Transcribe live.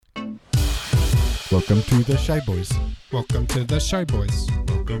Welcome to the Shy Boys. Welcome to the Shy Boys.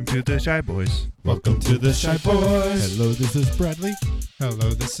 Welcome to the Shy Boys. Welcome to the Shy Boys. Hello, this is Bradley. Hello,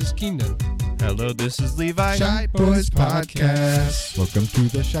 this is Keenan. Hello, this is Levi. Shy Boys Podcast. Welcome to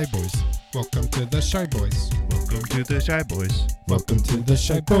the Shy Boys. Welcome to the Shy Boys. Welcome to the Shy Boys. Welcome to the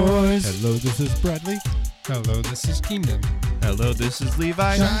Shy Boys. Hello, this is Bradley. Hello, this is Keenan. Hello, this is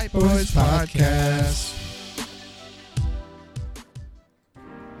Levi. Shy Boys Podcast.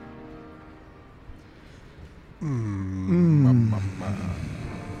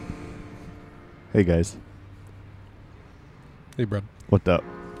 Hey, guys. Hey, Brad. What up?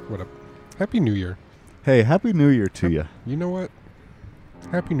 What up? Happy New Year. Hey, Happy New Year to you. You know what?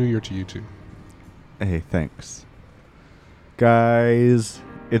 Happy New Year to you too. Hey, thanks. Guys,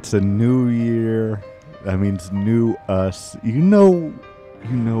 it's a new year. That means new us. You know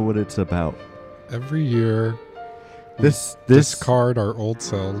what it's about. Every year, This discard our old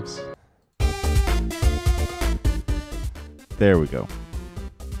selves. There we go.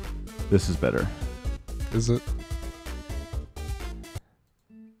 This is better. Is it?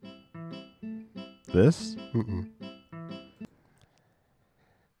 This? Mm-mm.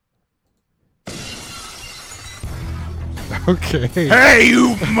 Okay. Hey,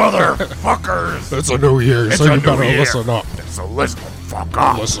 you motherfuckers! It's a new year, It's so a you better new year. listen up. So listen, fuck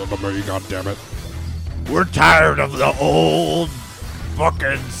off. Listen to me, goddammit. We're tired of the old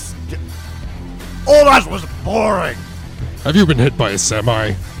fucking... Old us was boring. Have you been hit by a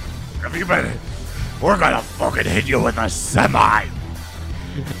semi? Have you been... We're gonna fucking hit you with a semi.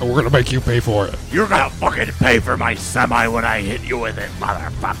 And we're gonna make you pay for it. You're gonna fucking pay for my semi when I hit you with it,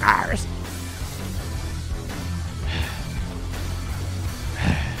 motherfuckers.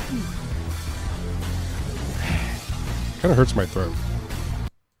 Kinda hurts my throat.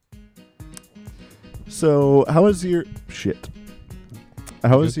 So, how was your shit?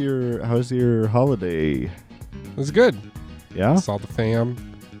 How was your holiday? It was good. Yeah? Saw the fam.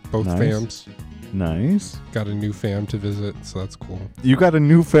 Both Nice. fams. Nice. Got a new fam to visit, so that's cool. You got a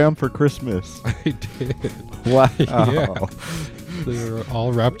new fam for Christmas. I did. Wow. Yeah. They were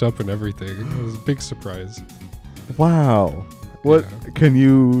all wrapped up and everything. It was a big surprise. Wow. What Yeah. can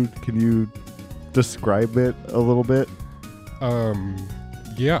you describe it a little bit?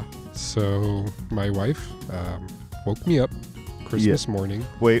 Yeah. So my wife woke me up Christmas morning.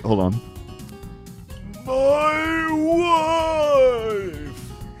 Wait, hold on. My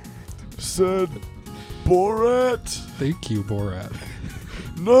wife said Borat, Thank you, Borat.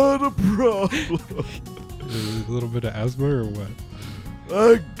 not a problem. A little bit of asthma or what?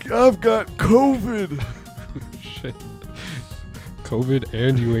 I've got COVID. Shit. COVID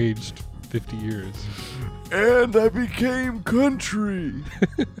and you aged 50 years. And I became country.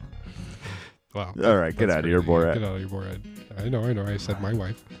 Wow. All right, get That's out of here, crazy. Borat. Get out of here, Borat. I know. I said my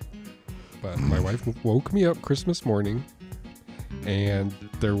wife. But my wife woke me up Christmas morning, and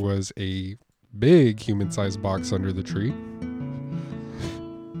there was a big human-sized box under the tree.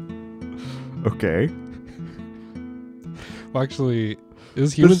 Okay. Well, actually, it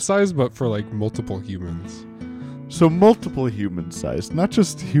was human-sized, but for like multiple humans. So multiple human sized, not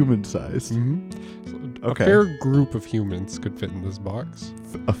just human sized. Mm-hmm. Okay. A fair group of humans could fit in this box.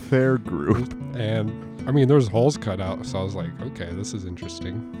 A fair group. And, I mean, there's holes cut out, so I was like, okay, this is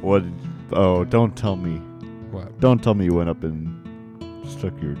interesting. What? Oh, don't tell me. What? Don't tell me you went up and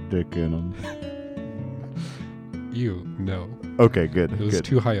stuck your dick in them. No. Okay, good. It was Good.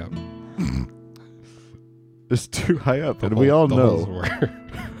 too high up. It's too high up, The and we all the holes know. were.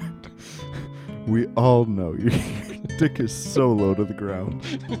 We all know your dick is so low to the ground.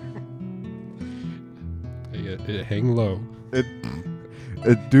 It hang low.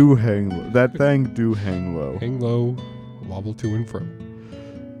 It do hang low. That thing do hang low. Hang low, wobble to and fro.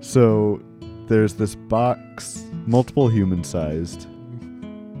 So there's this box, multiple human sized,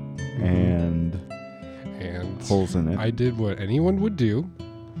 and And holes in it. I did what anyone would do,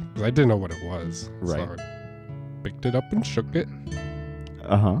 because I didn't know what it was. Right. So I picked it up and shook it.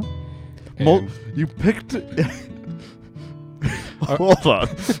 Uh-huh. And You picked it. Hold on.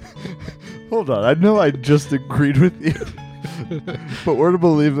 Hold on. I know I just agreed with you. But we're to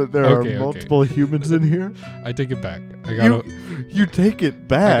believe that there Okay, are okay. multiple humans in here. I take it back. I got You take it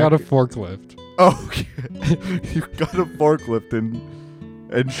back. I got a forklift. Okay. You got a forklift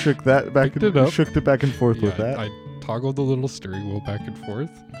and shook that back Picked it up. shook it back and forth Yeah, with that. I toggled the little steering wheel back and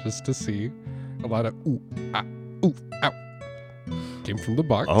forth just to see. A lot of ooh, ah, ooh, ow. Came from the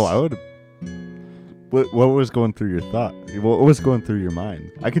box. Oh, I would. What was going through your thought? What was going through your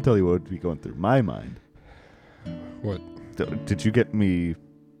mind? I can tell you what would be going through my mind. What? Did you get me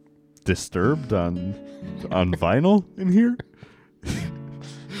disturbed on vinyl in here?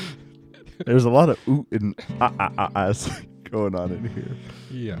 There's a lot of ooh and ahs going on in here.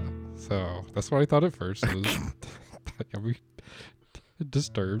 Yeah. So that's what I thought at first. It was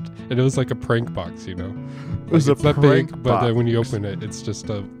disturbed, and it was like a prank box, you know. It was It's a that big, prank but then when you box. open it, it's just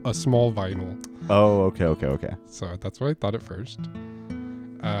a small vinyl. Oh, okay. So that's what I thought at first.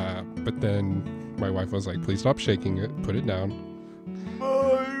 But then my wife was like, "Please stop shaking it. Put it down."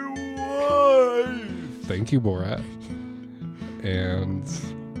 My wife. Thank you, Borat. And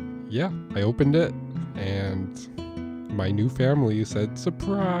yeah, I opened it, and my new family said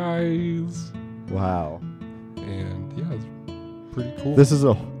surprise, Wow. and yeah, it's pretty cool. This is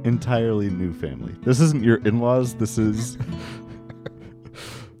a entirely new family. This isn't your in-laws. This is.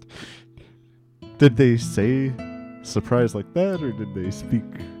 Did they say surprise like that, or did they speak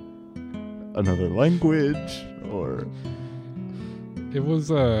another language, or? It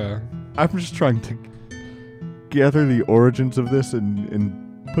was I'm just trying to gather the origins of this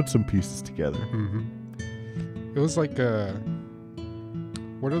and put some pieces together. mhm. It was like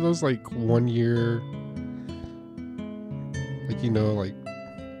what are those like 1 year, like, you know, like,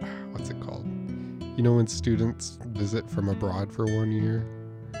 what's it called? You know, when students visit from abroad for 1 year?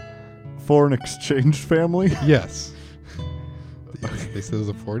 Foreign exchange family. Yes. They said it was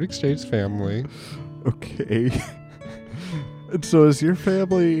a foreign exchange family. Okay. And so is your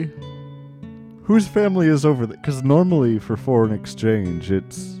family? Whose family is over there? Because normally for foreign exchange,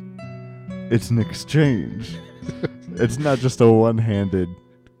 it's an exchange. It's not just a one-handed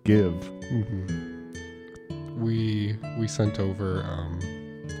give. Mm-hmm. We sent over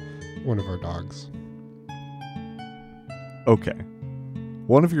one of our dogs. Okay.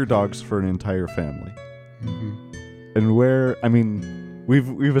 One of your dogs for an entire family. Mm-hmm. And where? I mean,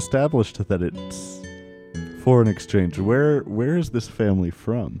 we've established that it's foreign exchange. Where is this family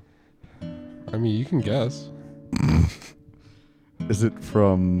from? I mean, you can guess. Is it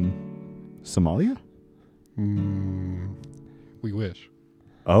from Somalia? We wish.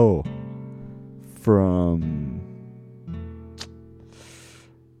 Oh, from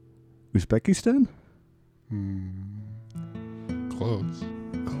Uzbekistan? Close.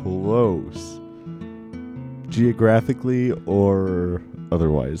 Close. Geographically or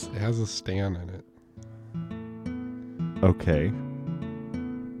otherwise? It has a stan in it. Okay.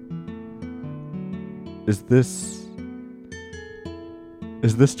 Is this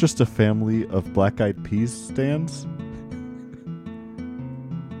just a family of black-eyed peas stands?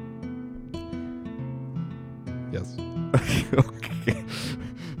 Yes. Okay.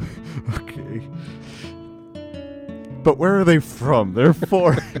 Okay. But where are they from? They're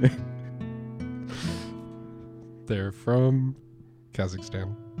foreign. They're from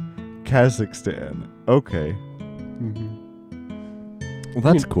Kazakhstan. Kazakhstan. Okay. Mm-hmm. Well,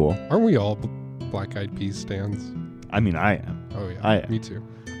 that's cool. Aren't we all black-eyed peas stands? I mean, I am. Oh yeah, I am. me too.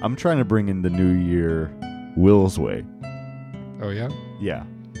 I'm trying to bring in the new year Will's way. Oh yeah. Yeah.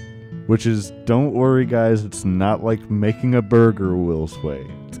 Which is, don't worry, guys, it's not like making a burger Will's way.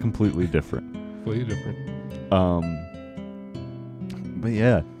 It's completely different. Completely different. But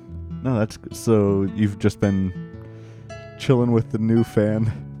yeah. No, that's good. So you've just been chilling with the new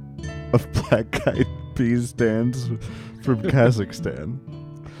fan of black-eyed peas stands from Kazakhstan.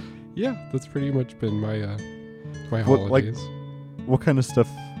 Yeah, that's pretty much been my my What, like- holidays. What kind of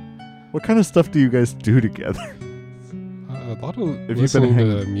stuff do you guys do together? A lot of been listening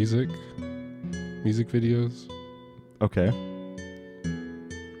to hanging- music videos. Okay.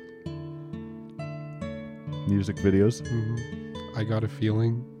 Music videos. I Got a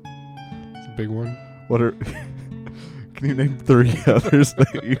Feeling. It's a big one. What are Can you name 3 others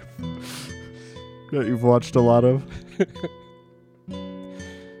that you've watched a lot of?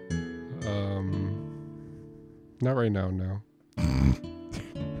 Not right now, no.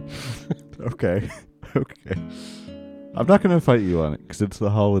 Okay. Okay. I'm not going to fight you on it because it's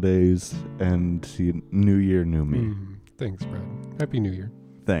the holidays and New Year, new me. Thanks, Brad. Happy New Year.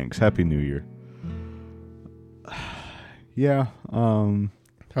 Thanks. Happy New Year. Yeah. How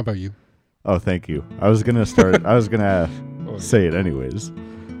about you? Oh, thank you. I was going to start. I was going to Oh, say it anyways.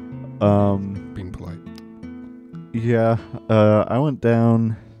 being polite. Yeah. I went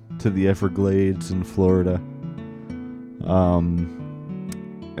down to the Everglades in Florida.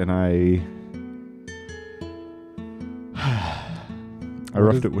 And I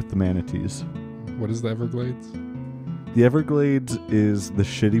roughed it with the manatees. What is the Everglades? The Everglades is the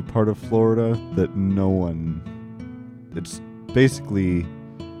shitty part of Florida that no one... It's basically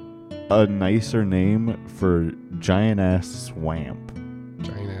a nicer name for giant-ass swamp.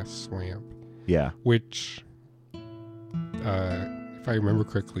 Giant ass swamp. Yeah. Which, if I remember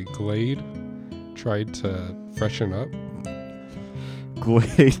correctly, Glade tried to freshen up.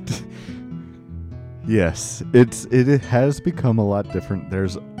 Glade Yes, it has become a lot different.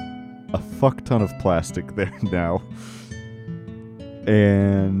 There's a fuck ton of plastic there now.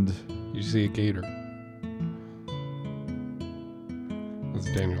 And You see a gator. That's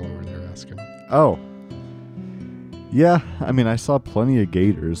Daniel over there asking. oh. Yeah, I mean I saw plenty of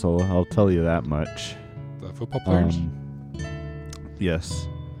gators, I'll tell you that much. The football players? Yes.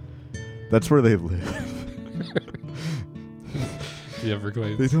 That's where they live. The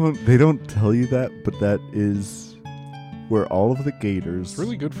Everglades. They don't tell you that, but that is where all of the gators It's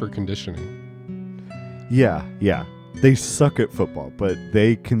really good for conditioning. Yeah. They suck at football, but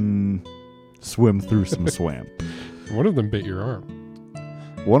they can swim through some swamp. One of them bit your arm.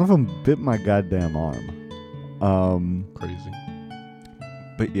 One of them bit my goddamn arm. Crazy.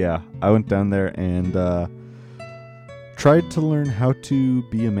 But yeah, I went down there and tried to learn how to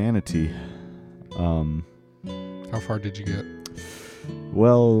be a manatee. How far did you get?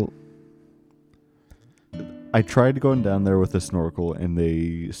 Well, I tried going down there with a snorkel, and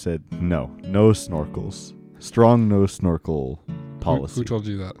they said no snorkels. Strong no snorkel policy. Who told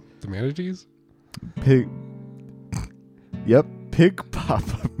you that? The manatees? Pig. Yep, Pig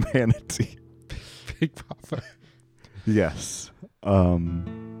Papa Manatee. Big Papa. Yes. And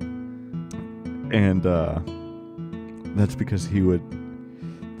that's because he would.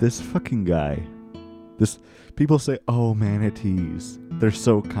 This fucking guy. People say, oh, manatees. They're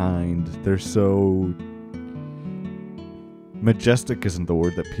so kind. They're so. Majestic isn't the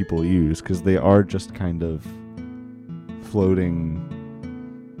word that people use, because they are just kind of floating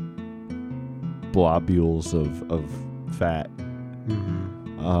globules of fat.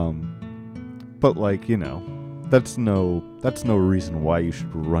 Mm-hmm. But like, that's no reason why you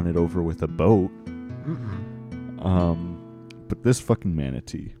should run it over with a boat. Mm-mm. But this fucking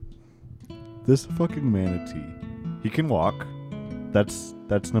manatee, he can walk. That's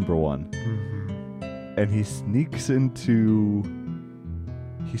number one. Mm-hmm. And he sneaks into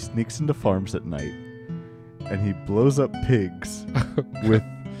farms at night, and he blows up pigs with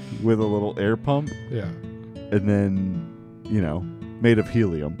a little air pump. Yeah. And then, made of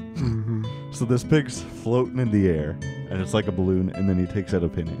helium. Mm-hmm. So this pig's floating in the air, and it's like a balloon, and then he takes out a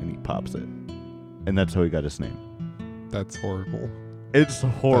pin and he pops it. And that's how he got his name. That's horrible. It's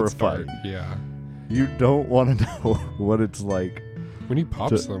That's horrifying. dark. Yeah. You don't want to know what it's like. When he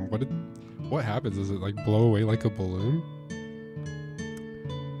pops them, what happens? Does it like blow away like a balloon?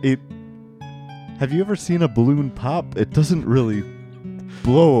 Have you ever seen a balloon pop? It doesn't really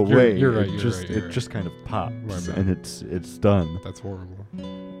blow away. You're right. It just kind of pops, My bad. and it's done. That's horrible.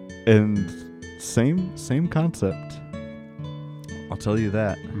 And same concept. I'll tell you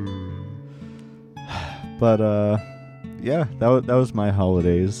that. But yeah, that was my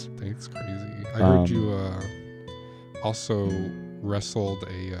holidays. That's crazy. I heard you also wrestled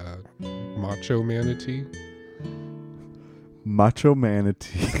a macho manatee. Macho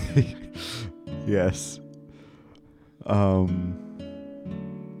manatee. Yes.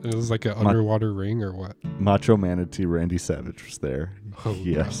 It was like an underwater ring or what? Macho manatee Randy Savage was there. Oh,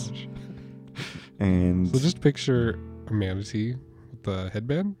 yes. gosh. And So just picture a manatee with the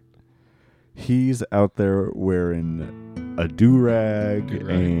headband. he's out there wearing a do-rag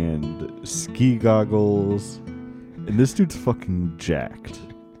and ski goggles. And this dude's fucking jacked.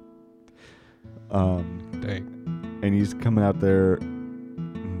 Dang. And he's coming out there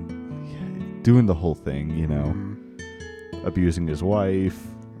doing the whole thing, Mhm. abusing his wife,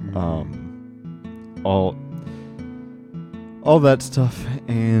 Mhm. all that stuff.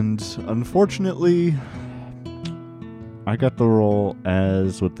 And unfortunately, I got the role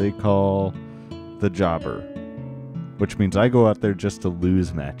as what they call the jobber, which means I go out there just to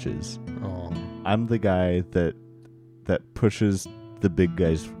lose matches. Oh. I'm the guy that pushes the big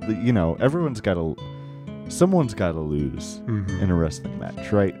guys. Someone's got to lose Mhm. in a wrestling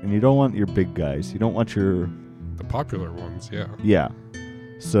match, right? And you don't want your big guys. You don't want your The popular ones, yeah. yeah.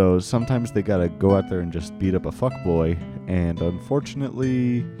 So sometimes they gotta go out there and just beat up a fuckboy, and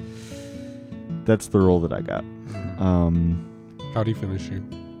unfortunately, that's the role that I got. Mhm. How'd he finish you?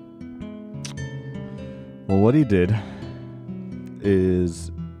 Well, what he did is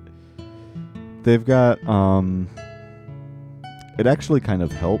they've got it actually kind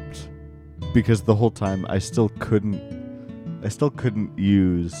of helped, because the whole time I still couldn't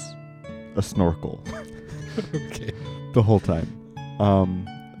use a snorkel. Okay. The whole time.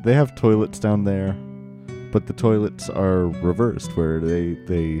 They have toilets down there, but the toilets are reversed, where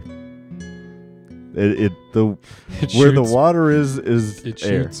where the shoots- water is It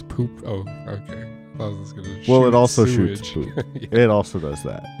air. shoots poop. Oh, okay. I was gonna Well, it shoot also sewage. shoots poop. Yeah. It also does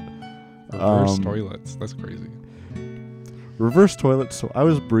that. Reverse toilets. That's crazy. Reverse toilets. So I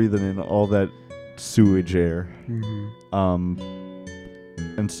was breathing in all that sewage air. Mm-hmm.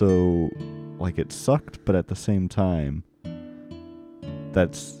 And so, like, it sucked, but at the same time,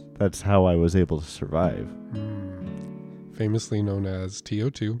 that's how I was able to survive. Famously known as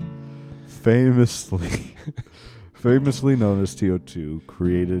TO2. Famously known as TO2,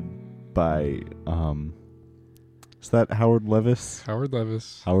 created by, is that Howard Levis? Howard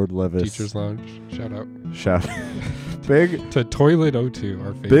Levis. Howard Levis. Teacher's Lounge. Shout out. Big To Toilet O2,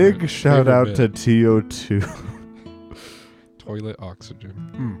 our favorite. big shout favorite out bit. to TO2. Toilet oxygen.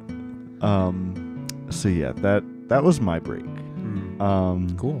 So yeah, that was my break.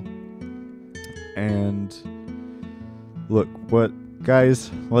 Cool. And look,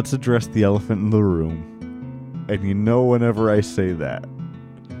 guys, let's address the elephant in the room. And you know, whenever I say that,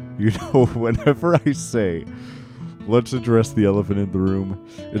 whenever I say, let's address the elephant in the room,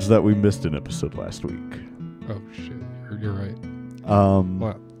 it's that we missed an episode last week. Oh shit, you're right.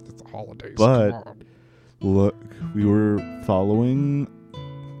 Well, it's the holidays. but- Come on. Look, we were following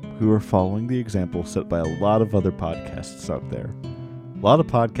the example set by a lot of other podcasts out there. A lot of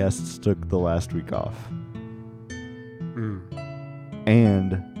podcasts took the last week off.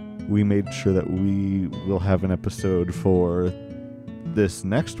 And we made sure that we will have an episode for this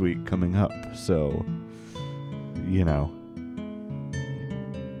next week coming up. So, you know,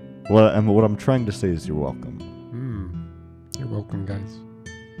 what I'm trying to say is you're welcome. You're welcome, guys.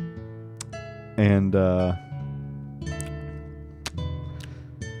 And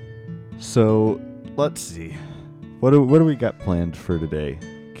so let's see, what do we got planned for today,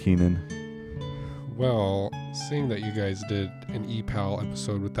 Keenan? Well, seeing that you guys did an EPAL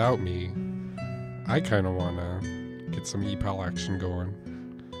episode without me, I kind of want to get some EPAL action going.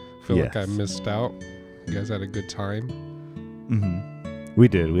 Feel like I Yes. missed out. You guys had a good time We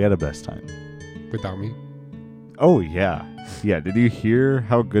did. We had a best time. without me. Oh yeah. Did you hear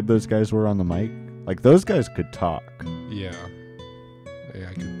how good those guys were on the mic? Like, those guys could talk. Yeah,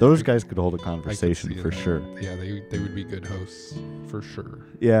 I could. Those guys could hold a conversation see for that. sure. Yeah, they would be good hosts for sure.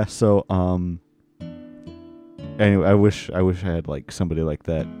 Yeah. So anyway, I wish I had like somebody like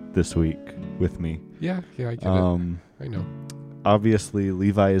that this week with me. Yeah, I get it. I know. Obviously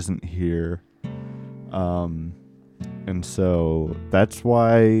Levi isn't here. And so that's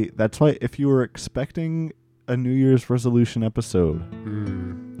why if you were expecting a New Year's resolution episode,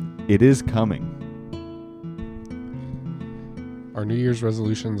 it is coming. Our New Year's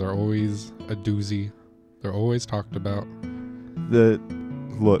resolutions are always a doozy. They're always talked about.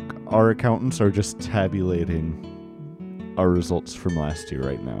 Look, our accountants are just tabulating our results from last year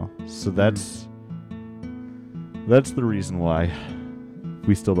right now. So that's the reason why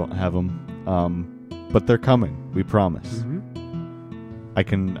we still don't have them. But they're coming. We promise. I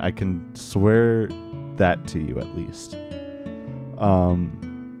can swear that to you at least.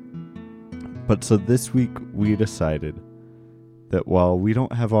 But so this week we decided that while we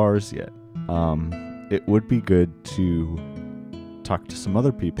don't have ours yet, it would be good to talk to some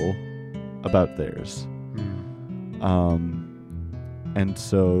other people about theirs. And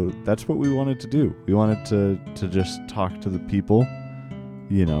so that's what we wanted to do. We wanted to just talk to the people,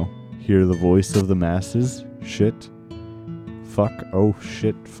 you know, hear the voice of the masses. Shit. Fuck. Oh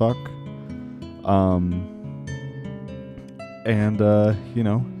shit. Fuck. And you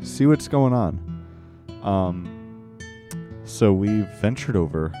know, see what's going on. So we ventured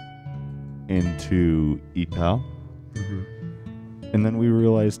over into EPAL, and then we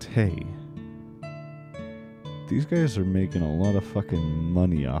realized, hey, these guys are making a lot of fucking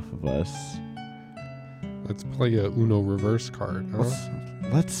money off of us. Let's play a Uno reverse card, huh?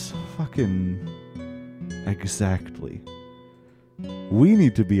 Let's fucking... Exactly. We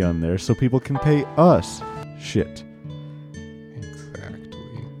need to be on there so people can pay us shit.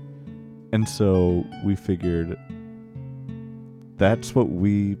 Exactly. And so we figured that's what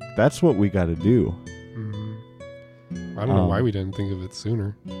we got to do. I don't know why we didn't think of it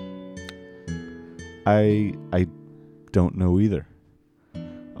sooner. I don't know either.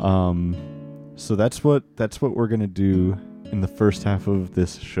 So that's what we're gonna do in the first half of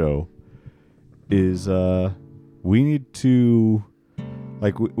this show. Is we need to,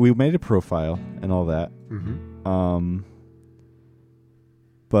 like, we made a profile and all that.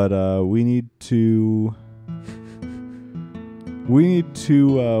 But we need to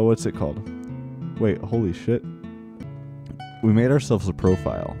what's it called? Wait, holy shit. We made ourselves a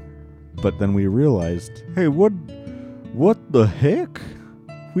profile, but then we realized, hey, what the heck?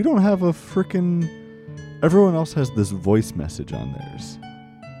 We don't have a frickin'... Everyone else has this voice message on theirs.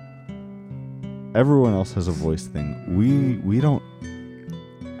 Everyone else has a voice thing. We don't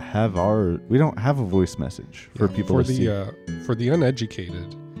have a voice message for people to see. For the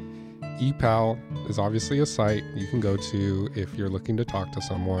uneducated, ePal is obviously a site you can go to if you're looking to talk to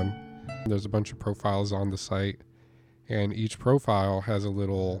someone. There's a bunch of profiles on the site, and each profile has a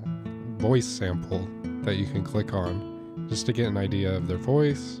little voice sample that you can click on just to get an idea of their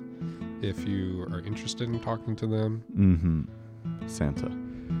voice, if you are interested in talking to them. Santa.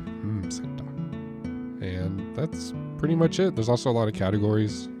 Santa. And that's pretty much it. There's also a lot of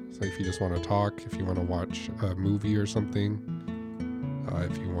categories. So if you just want to talk, if you want to watch a movie or something,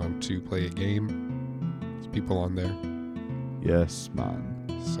 if you want to play a game, there's people on there. Yes, man.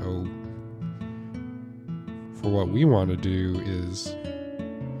 So for what we want to do is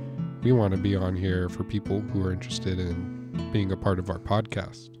we want to be on here for people who are interested in being a part of our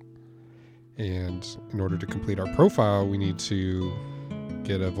podcast. And in order to complete our profile, we need to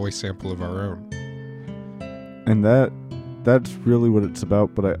get a voice sample of our own. And that's really what it's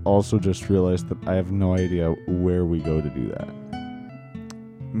about, but I also just realized that I have no idea where we go to do that.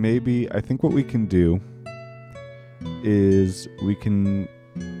 Maybe, I think what we can do is we can,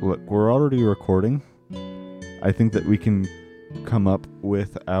 look, we're already recording. I think that we can come up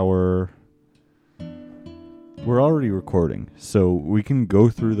with we're already recording, so we can go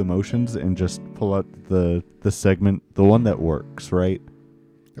through the motions and just pull out the segment, the one that works, right?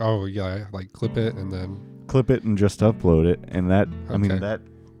 Oh, yeah, like clip it and then... Clip it and just upload it, and that, Okay. I mean, that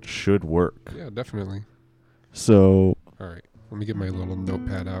should work. Yeah, definitely. So... All right, let me get my little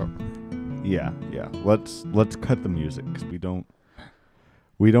notepad out. Yeah. Let's cut the music, because we don't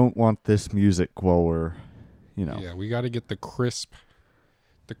want this music while we're, Yeah, we got to get the crispest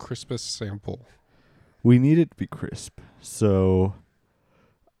sample. We need it to be crisp. So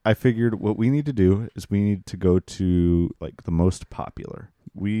I figured what we need to do is we need to go to like the most popular.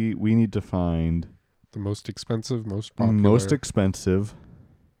 We need to find The most expensive, most popular. most expensive.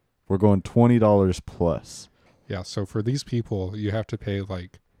 We're going $20 plus. Yeah, so for these people, you have to pay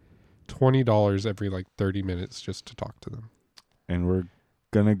like $20 every like 30 minutes just to talk to them. And we're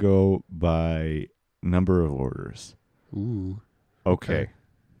going to go by number of orders. Ooh. Okay.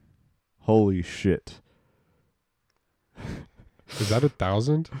 Holy shit. Is that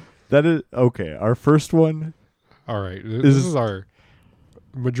 1,000? That is okay. Our first one. All right. This is our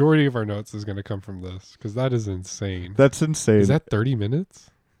majority of our notes is going to come from this because that is insane. That's insane. Is that 30 minutes?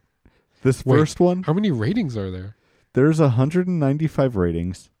 This Wait, first one? How many ratings are there? There's 195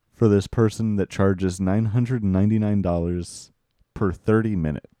 ratings for this person that charges $999 per 30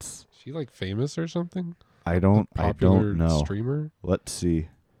 minutes. Is she like famous or something? I don't know. Streamer? Let's see.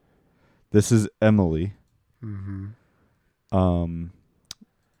 This is Emily. Mm-hmm.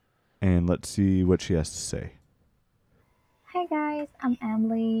 And let's see what she has to say. Hi guys, I'm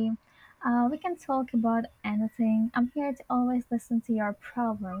Emily. We can talk about anything. I'm here to always listen to your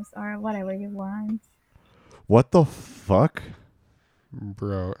problems or whatever you want. What the fuck?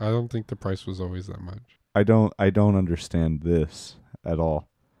 Bro, I don't think the price was always that much. I don't understand this at all.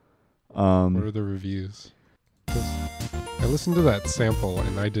 What are the reviews? 'Cause I listened to that sample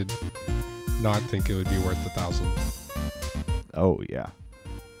and I did not think it would be worth 1,000. Oh yeah.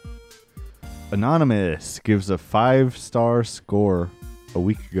 Anonymous gives a 5-star score a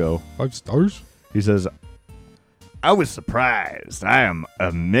week ago. 5 stars? He says, I was surprised. I am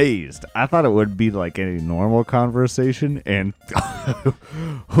amazed. I thought it would be like any normal conversation, and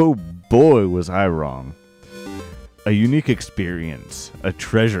oh boy, was I wrong. A unique experience, a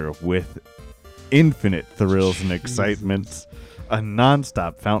treasure with infinite thrills and Jesus. excitements, a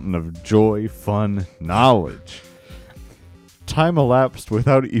nonstop fountain of joy, fun, knowledge. Time elapsed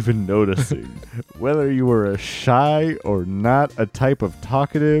without even noticing. Whether you were a shy or not a type of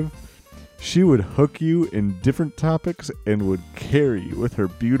talkative, she would hook you in different topics and would carry you with her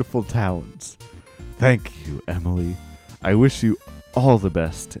beautiful talents. Thank you, Emily. I wish you all the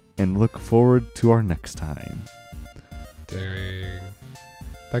best and look forward to our next time. Dang.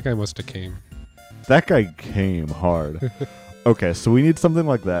 That guy must have came. That guy came hard. Okay, so we need something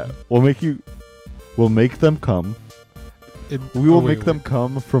like that. We'll make them come. We will make them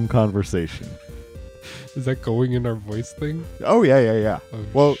come from conversation. Is that going in our voice thing? Oh yeah. Oh,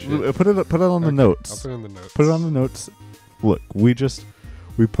 Well, shit. put it on the Okay, notes. I'll put it on the notes. Put it on the notes. Look, we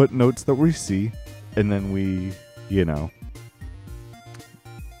put notes that we see, and then we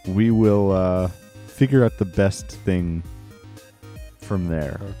will figure out the best thing from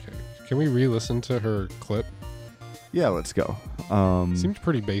there. Okay. Can we re-listen to her clip? Yeah, let's go. Seemed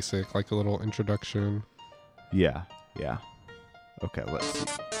pretty basic, like a little introduction. Yeah. Okay, let's see.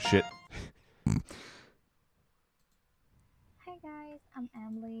 Shit. Hi guys, I'm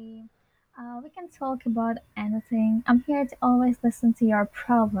Emily. We can talk about anything. I'm here to always listen to your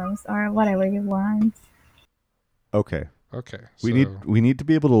problems or whatever you want. Okay. Okay. We need to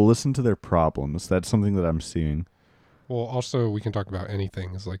be able to listen to their problems. That's something that I'm seeing. Well, also we can talk about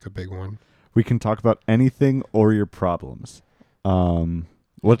anything is like a big one. We can talk about anything or your problems.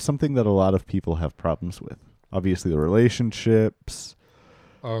 What's something that a lot of people have problems with? Obviously, the relationships.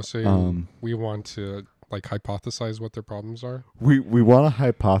 Oh, so we want to like hypothesize what their problems are? We want to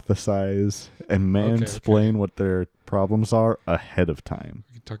hypothesize and mansplain okay. what their problems are ahead of time.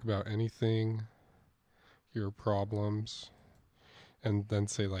 We can talk about anything, your problems, and then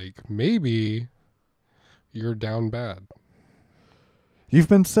say like, maybe you're down bad. You've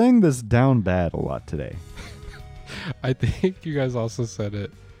been saying this down bad a lot today. I think you guys also said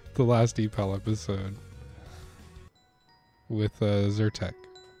it the last EPAL episode with Zyrtec.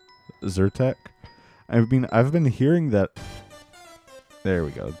 Zyrtec? I've been hearing that. There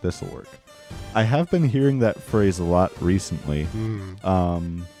we go. This'll work. I have been hearing that phrase a lot recently.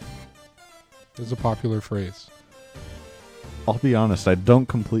 It's a popular phrase. I'll be honest, I don't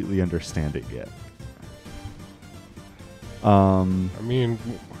completely understand it yet. I mean,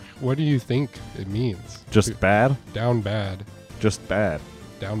 what do you think it means? Just bad? Down bad. Just bad.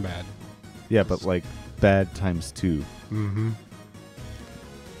 Down bad. Yeah, but like bad times 2. Mm-hmm.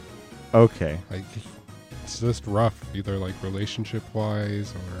 Okay. Like, it's just rough, either like relationship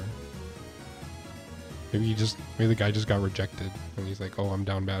wise or maybe the guy just got rejected and he's like, oh, I'm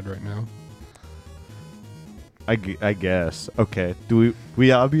down bad right now. I guess. Okay.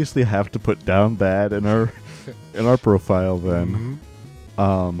 We obviously have to put down bad in our profile then.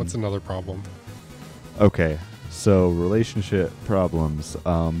 Mm-hmm. What's another problem? Okay. So relationship problems,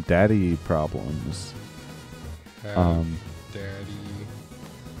 daddy problems. Have daddy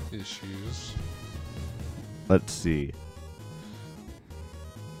issues. Let's see.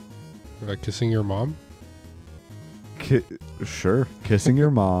 Like kissing your mom? Sure. Kissing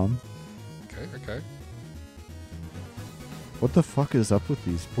your mom. Okay. What the fuck is up with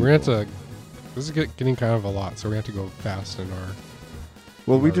these people? We're gonna have to. This is getting kind of a lot, so we have to go fast in our.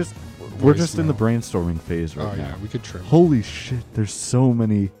 Well, we're just in the brainstorming phase right now. Oh yeah, we could trim. Holy shit! There's so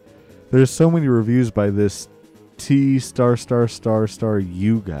many reviews by this T***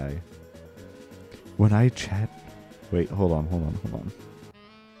 you guy. When I chat, wait, hold on.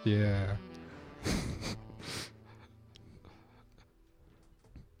 Yeah.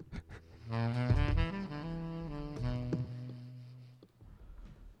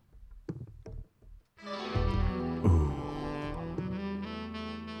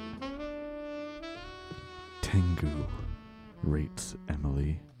 Tengu rates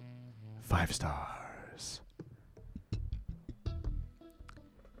Emily 5 stars.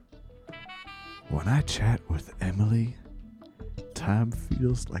 When I chat with Emily, time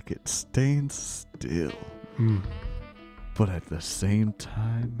feels like it stands still. But at the same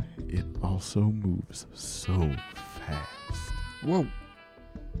time, it also moves so fast. Whoa.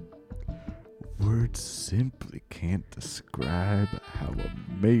 Words simply can't describe how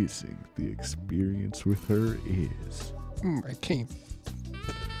amazing the experience with her is. I can't.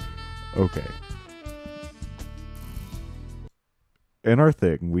 Okay. In our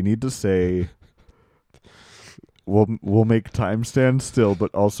thing, we need to say we'll make time stand still,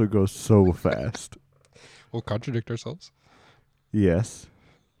 but also go so fast. We'll contradict ourselves. Yes.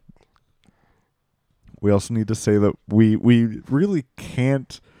 We also need to say that we really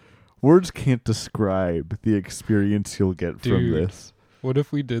can't. Words can't describe the experience you'll get from this. What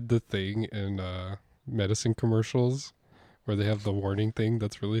if we did the thing in medicine commercials where they have the warning thing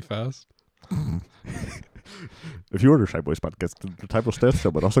that's really fast? If you order Shy Boys podcast, the time will stand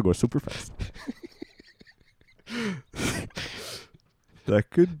still, but also go super fast. That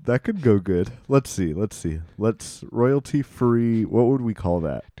could go good. Let's see. Let's royalty free. What would we call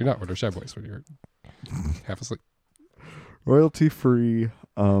that? Do not order Shy Boys when you're half asleep. Royalty free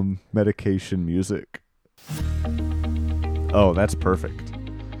medication music. Oh, that's perfect.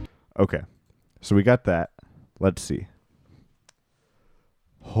 Okay. So we got that. Let's see.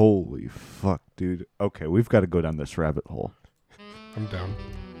 Holy fuck, dude. Okay, we've got to go down this rabbit hole. I'm down.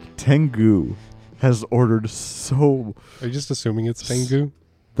 Tengu has ordered so... Are you just assuming it's Tengu?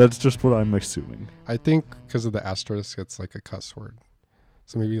 That's just what I'm assuming. I think because of the asterisk, it's like a cuss word.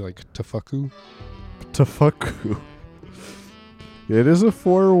 So maybe like Tafuku? Tafuku. It is a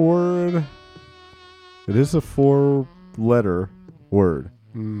 4-word. It is a 4-letter word.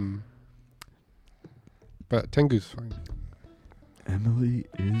 But Tengu's fine. Emily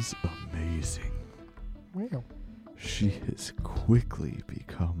is amazing. Wow. She has quickly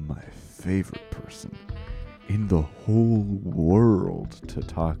become my favorite person in the whole world to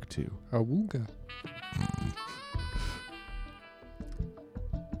talk to. Awooga.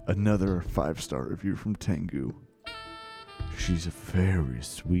 Another 5-star review from Tengu. She's very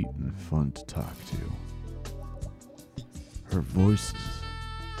sweet and fun to talk to. Her voice is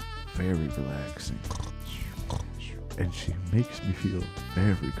very relaxing. And she makes me feel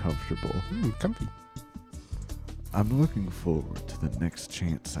very comfortable. Comfy. I'm looking forward to the next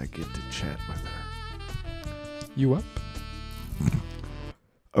chance I get to chat with her. You up?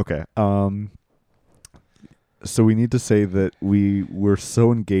 Okay. So we need to say that we're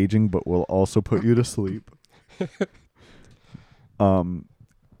so engaging, but we'll also put you to sleep. So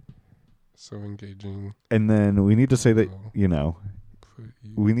engaging. And then we need to say that, Oh. you know, Put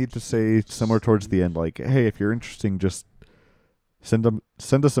you we need to say somewhere towards the end, like, hey, if you're interesting, just send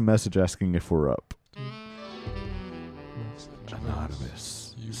us a message asking if we're up. message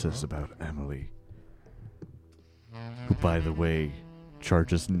Anonymous you says up. about Emily, who, by the way,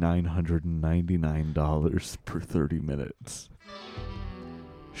 charges $999 per 30 minutes.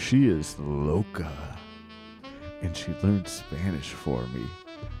 She is loca, and she learned Spanish for me.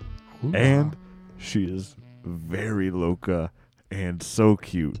 Ooh. And she is very loca and so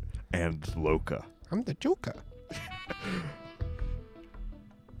cute and loca. I'm the Joker.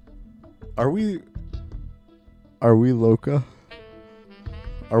 Are we loca?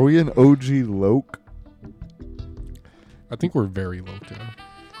 Are we an OG loke? I think we're very loca.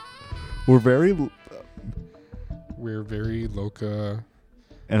 We're very We're very loca.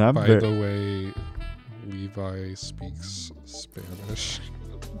 and I'm By very the way, Levi speaks Spanish.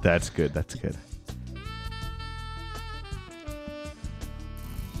 That's good. That's good.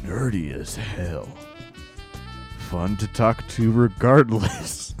 Nerdy as hell. Fun to talk to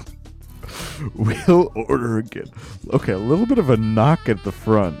regardless. We'll order again. Okay, a little bit of a knock at the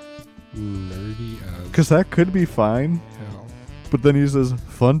front. Nerdy as Because that could be fine. hell. But then he says,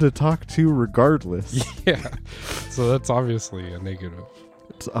 fun to talk to regardless. Yeah. So that's obviously a negative.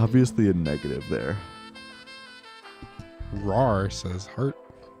 It's obviously a negative there. Rar says heart.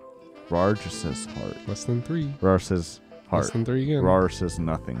 Rar just says heart. Less than 3. Rar says heart. Less than 3 again. Rar says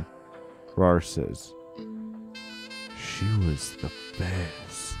nothing. Rar says, she was the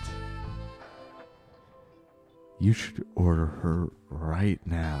best. You should order her right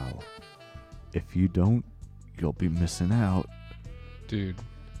now. If you don't, you'll be missing out. Dude.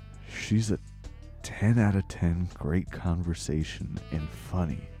 She's a 10 out of 10 great conversation and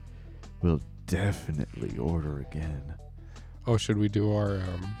funny. We'll definitely order again. Oh, should we do our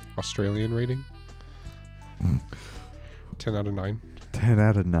Australian rating? 10 out of 9. 10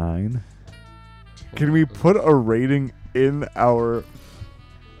 out of 9. Can we put a rating in our...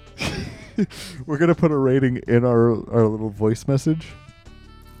 We're going to put a rating in our little voice message?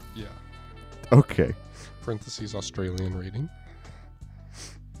 Yeah. Okay. Parentheses Australian rating.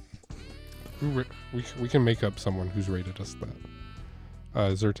 We can make up someone who's rated us that.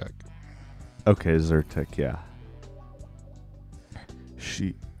 Zyrtec. Okay, Zyrtec, yeah.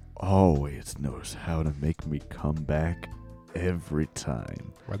 She always knows how to make me come back every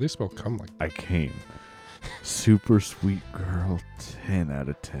time. Why they spell come like I came. Super sweet girl, 10 out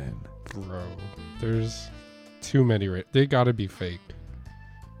of 10. bro? There's too many. They gotta be fake.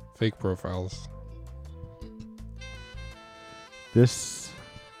 Fake profiles. This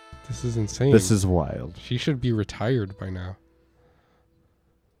This is insane. is wild. She should be retired by now.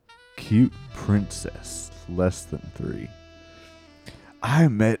 Cute princess, less than 3. I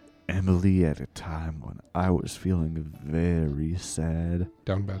met Emily at a time when I was feeling very sad.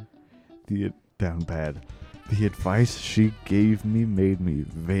 Down bad. Down bad. The advice she gave me made me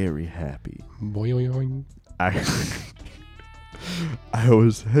very happy. Boing. I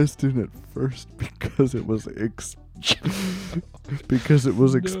was hesitant at first because it was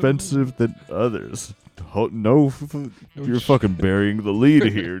expensive than others. No, you're fucking burying the lead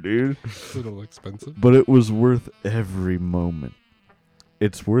here, dude. Little expensive. But it was worth every moment.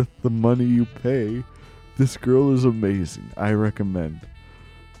 It's worth the money you pay. This girl is amazing. I recommend.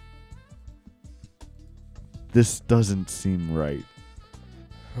 This doesn't seem right.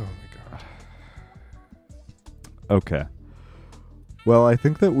 Oh my god. Okay. Well, I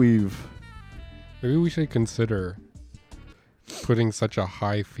think that we've... Maybe we should consider putting such a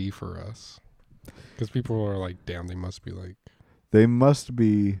high fee for us. Because people are like, damn, they must be like They must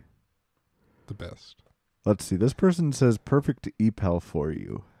be... the best. Let's see. This person says perfect EPAL for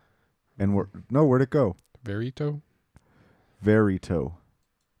you. And where'd it go? Verito? Verito.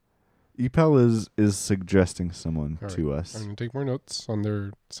 EPAL is suggesting someone All right. to us. I'm gonna take more notes on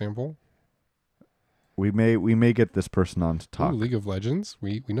their sample. We may get this person on to talk. Ooh, League of Legends.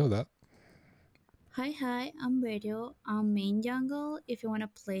 We know that. Hi, I'm Radio. I'm main jungle. If you wanna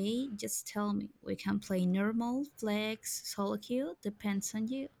play, just tell me. We can play normal, flex, solo queue. Depends on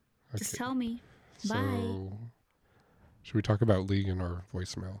you. Just Okay. tell me. Bye. So Should we talk about League in our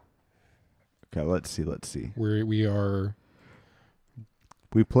voicemail? Okay, let's see. We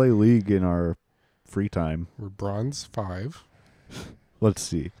play League in our free time. We're bronze 5. Let's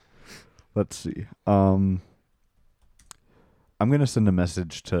see. I'm gonna send a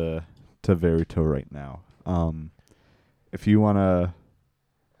message to Verito right now. If you wanna,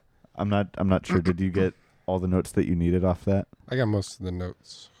 I'm not sure. Did you get all the notes that you needed off that? I got most of the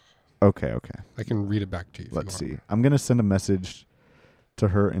notes. Okay. I can read it back to you. Let's see. I'm gonna send a message to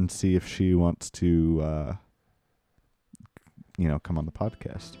her and see if she wants to, come on the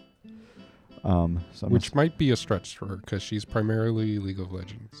podcast. Which might be a stretch for her because she's primarily League of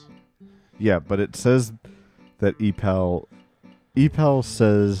Legends. Yeah, but it says that EPAL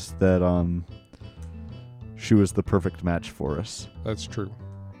says that she was the perfect match for us. That's true.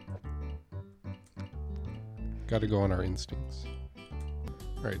 Got to go on our instincts.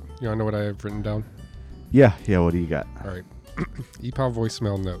 All right, you want to know what I have written down? Yeah, what do you got? All right. EPAL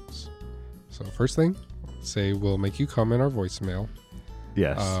voicemail notes. So first thing, say we'll make you comment our voicemail.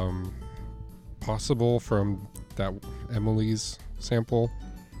 Yes. Possible from that Emily's sample.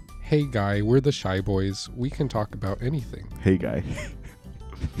 Hey guy, we're the Shy Boys. We can talk about anything. Hey guy.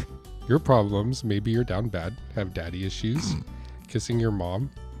 Your problems, maybe you're down bad, have daddy issues, kissing your mom.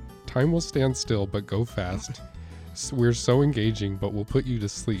 Time will stand still, but go fast. We're so engaging, but we'll put you to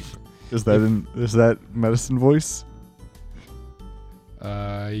sleep. Is that medicine voice?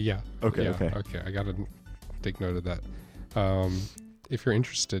 Yeah. Okay. I gotta take note of that. If you're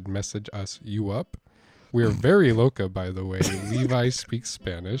interested, message us you up. We're very loca, by the way. Levi speaks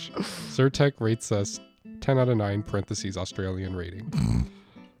Spanish. Zyrtec rates us 10 out of 9, parentheses, Australian rating.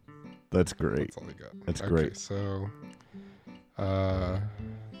 That's great. That's all I got. That's okay, great.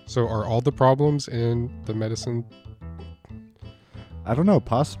 So are all the problems in the medicine? I don't know,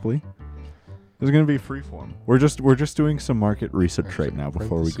 possibly. There's going to be freeform. We're just doing some market research right now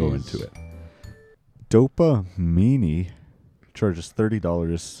before we go into it. Dopamini charges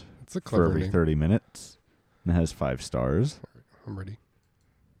 $30 It's a for clever every name. 30 minutes and has 5 stars. I'm ready.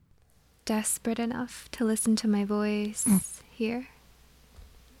 Desperate enough to listen to my voice here.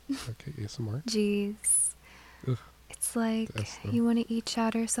 Okay, ASMR. Jeez. Ugh. It's like That's the- you want to eat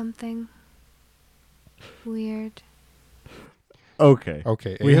chat or something. Weird. Okay.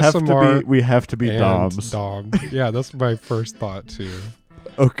 Okay, We ASMR have to be and doms. Dom. Yeah, that's my first thought too.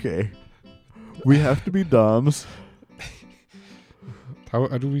 Okay. We have to be doms. How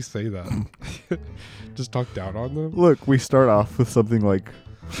do we say that? Just talk down on them? Look, we start off with something like,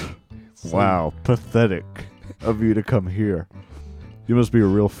 So- wow, pathetic of you to come here. You must be a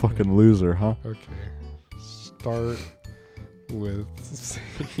real fucking loser, huh? Okay. Start with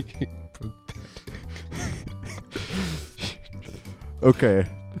saying Okay.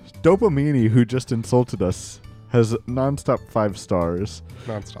 Dopamini, who just insulted us, has nonstop 5 stars.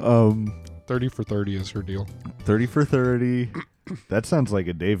 nonstop. 30 for 30 is her deal. 30 for 30. That sounds like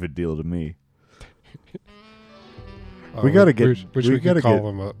a David deal to me. We gotta get- Which we we gotta could call get-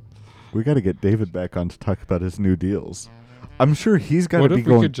 him up. We got to get David back on to talk about his new deals. I'm sure he's got to What be if we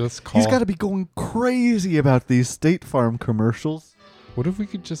going. could just call? He's got to be going crazy about these State Farm commercials. What if we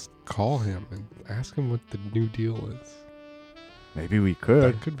could just call him and ask him what the new deal is? Maybe we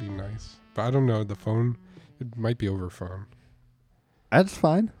could. That could be nice, but I don't know. The phone, it might be over phone. That's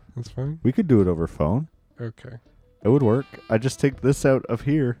fine. That's fine. We could do it over phone. Okay. It would work. I just take this out of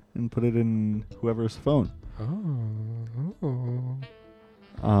here and put it in whoever's phone.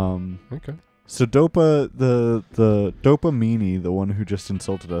 Oh. Okay. So the Dopamini, the one who just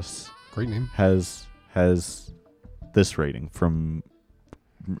insulted us, Great name. has this rating from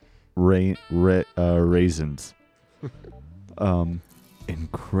Raisins.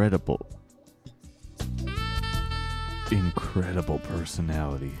 Incredible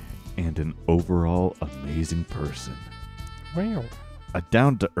personality and an overall amazing person. Wow. A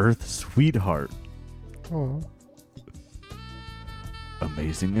down-to-earth sweetheart. Oh.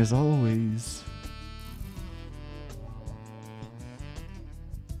 Amazing as always.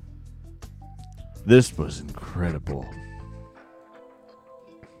 This was incredible.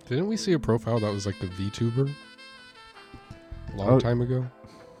 Didn't we see a profile that was like the VTuber? Long Oh. time ago.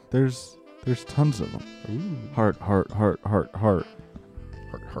 There's tons of them. Ooh. Heart. Heart.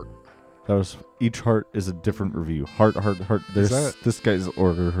 That was each heart is a different review. Heart. There's that- this guy's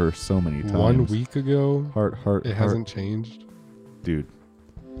ordered her so many times. 1 week ago. Heart. It hasn't changed. Dude.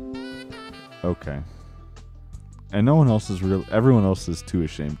 Okay. And no one else is real. Everyone else is too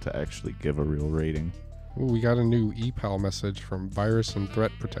ashamed to actually give a real rating. Ooh, we got a new ePal message from Virus and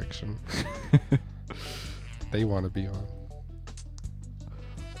Threat Protection. They want to be on.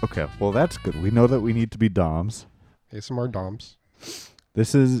 Okay, well that's good. We know that we need to be DOMs. ASMR Doms.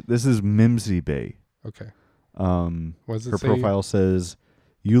 This is Mimsy Bay. Okay. What does it her say? profile says,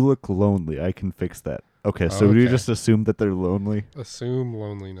 "You look lonely. I can fix that." Okay, so do you Okay. just assume that they're lonely? Assume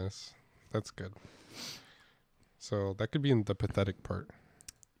loneliness. That's good. So that could be in the pathetic part.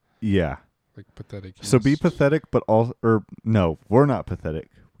 Yeah. Like pathetic. So be use. pathetic, but all or no, we're not pathetic.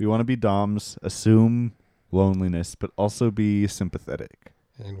 We want to be doms. Assume loneliness, but also be sympathetic.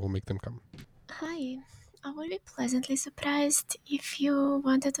 And we'll make them come. Hi, I would be pleasantly surprised if you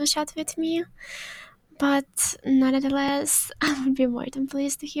wanted to chat with me, but nonetheless, I would be more than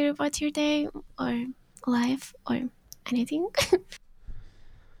pleased to hear about your day or life or anything.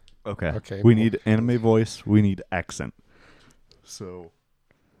 Okay. Okay, We well- need anime voice. We need accent. So,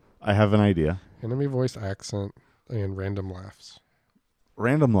 I have an idea. Enemy voice, accent, and random laughs.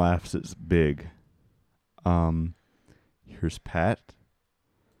 Random laughs is big. Here's Pat.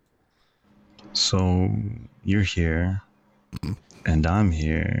 So you're here, and I'm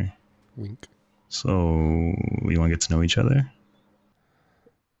here. Wink. So We want to get to know each other?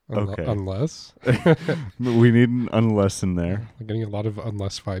 Okay. Unless. we need an unless in there. I'm getting a lot of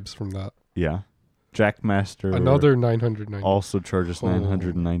unless vibes from that. Yeah. Jackmaster Another 990. also charges Oh,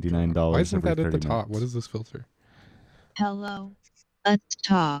 $999. Why isn't every that at the 30 top? minutes. What is this filter? Hello. Let's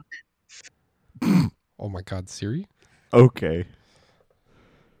talk. Oh my god, Siri? Okay.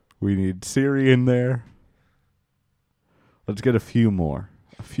 We need Siri in there. Let's get a few more.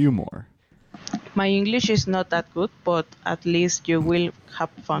 A few more. My English is not that good, but at least you will have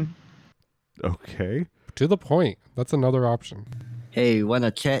fun. Okay. To the point. That's another option. Hey,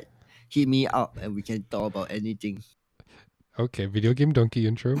 wanna chat? Hit me up and we can talk about anything. Okay, video game donkey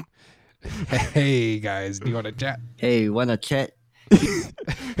intro. Hey guys, do you want to chat? Hey, wanna chat?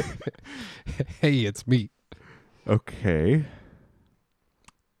 Hey, it's me. Okay.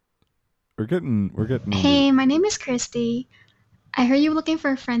 We're getting Hey, my name is Christy. I heard you were looking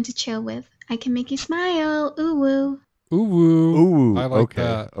for a friend to chill with. I can make you smile. Ooh woo. Ooh woo. Ooh, I like okay.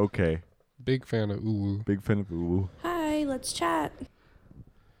 that. Okay. Big fan of ooh woo. Big fan of ooh. Hi, let's chat.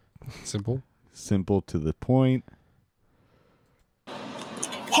 Simple. Simple to the point.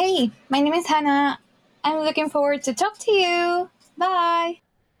 Hey, my name is Hannah. I'm looking forward to talk to you. Bye.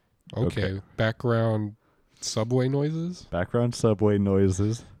 Okay. Background subway noises. Background subway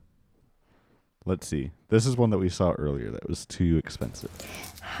noises. Let's see. This is one that we saw earlier that was too expensive.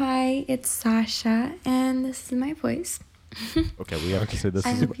 Hi, it's Sasha, and this is my voice. Okay, we have to say this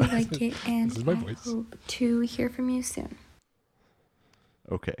I is hope you like it, and This is my I voice. hope to hear from you soon.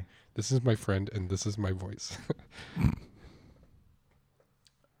 Okay. This is my friend, and this is my voice.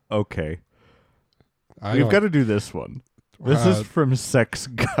 Okay. I We've don't- got to do this one. This is from Sex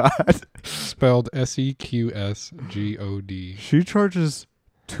God. Spelled SEQSGOD. She charges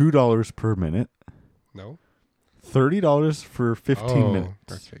 $2 per minute. No? $30 for 15 minutes.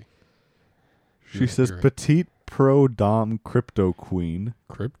 Okay. She says you're right. petite pro dom crypto queen.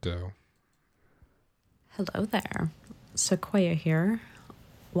 Crypto. Hello there. Sequoia here.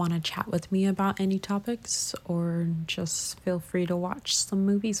 Want to chat with me about any topics, or just feel free to watch some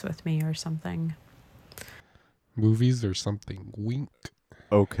movies with me or something? Movies or something. Wink.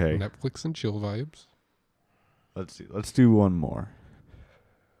 Okay. Netflix and chill vibes. Let's see. Let's do one more.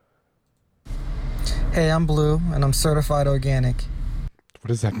 Hey, I'm Blue, and I'm certified organic. What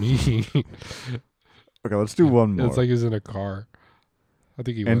does that mean? Okay, let's do one more. It's like he's in a car. I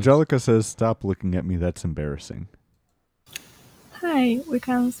think he was. Angelica says, "Stop looking at me. That's embarrassing." Hi, we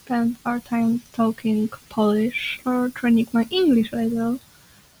can spend our time talking Polish or training my English level.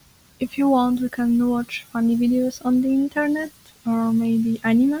 If you want, we can watch funny videos on the internet or maybe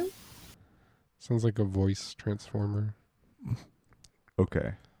anime. Sounds like a voice transformer.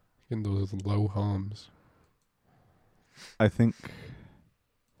 Okay. In those low hums. I think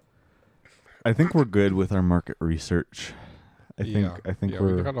we're good with our market research. I think we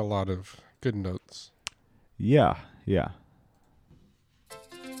we're got a lot of good notes. Yeah.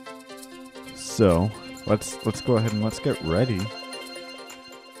 So, let's go ahead and let's get ready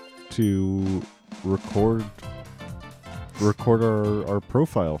to record our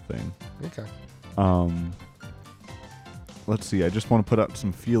profile thing. Okay. Let's see. I just want to put out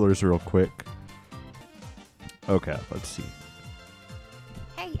some feelers real quick. Okay, let's see.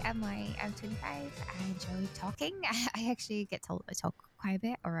 Hey, I'm Mari. I'm 25. I enjoy talking. I actually get told I talk quite a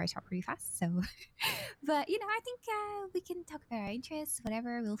bit, or I talk really fast. So, but I think we can talk about our interests,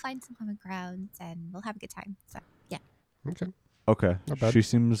 whatever. We'll find some common ground, and we'll have a good time. So, yeah. Okay. Okay. Not bad. She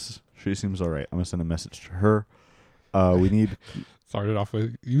seems all right. I'm gonna send a message to her. We need. Started off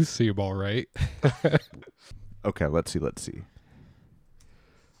with you seem all right. Okay, let's see.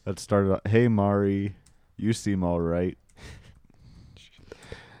 Let's start it out. Hey, Mari, You seem all right. This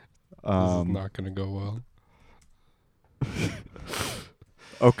is not going to go well.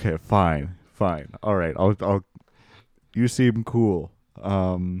 Okay, fine. All right, I'll. You seem cool.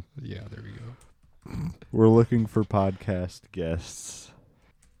 Yeah, there we go. We're looking for podcast guests.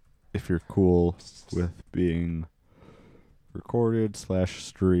 If you're cool with being recorded /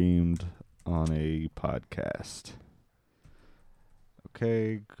 streamed on a podcast.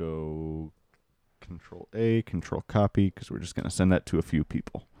 Okay, go Control A, Control Copy, because we're just gonna send that to a few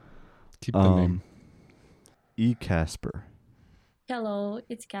people. Keep the name. E. Casper. Hello,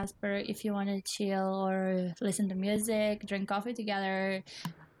 it's Casper. If you want to chill or listen to music, drink coffee together,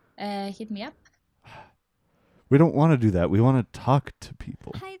 hit me up. We don't want to do that. We want to talk to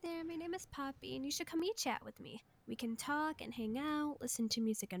people. Hi there, my name is Poppy, and you should come eat chat with me. We can talk and hang out, listen to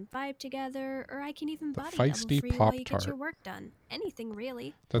music and vibe together, or I can even body double Feisty for you while you get Pop-Tart. your work done. Anything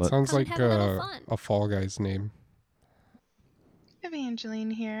really. That sounds Come like have a little fun. a Fall Guys name.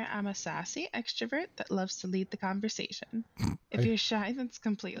 Evangeline here. I'm a sassy extrovert that loves to lead the conversation. If you're shy, that's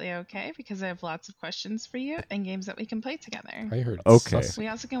completely okay because I have lots of questions for you and games that we can play together. I heard Okay. sussy. We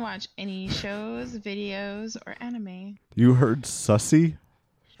also can watch any shows, videos, or anime. You heard sussy?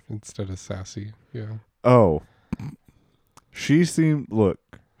 Instead of sassy, yeah. Oh. She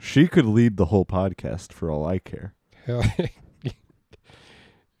could lead the whole podcast for all I care. Hell,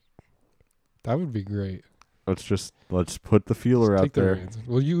 that would be great. Let's put the feeler out Take the there. reins.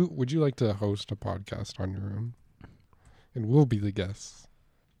 Would you like to host a podcast on your own? And we'll be the guests.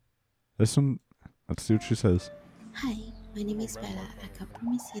 Let's see what she says. Hi, my name is Bella. I can't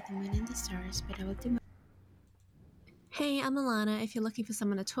promise you the moon and the stars, but I will do my... Hey, I'm Alana. If you're looking for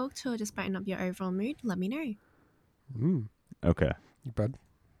someone to talk to or just brighten up your overall mood, let me know. Okay. Bad?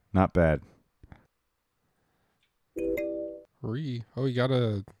 Not bad. Oh, you got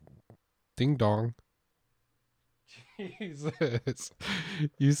a ding dong. Jesus.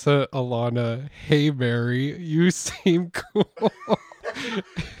 You said, Alana, hey Mary, you seem cool.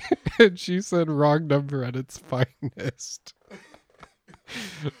 And she said, wrong number at its finest.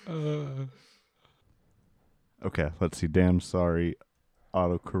 Okay, let's see. Damn sorry.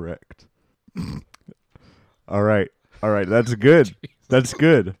 Autocorrect. All right. That's good. That's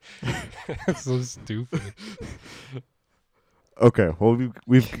good. That's so stupid. Okay, well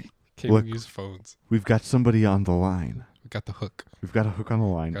we've Can't use phones. We've got somebody on the line. We got the hook. We've got a hook on the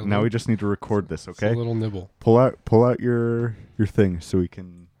line. Got a Now little- we just need to record this, it's okay? a little nibble. Pull out your thing so we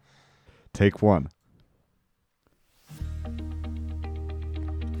can take one.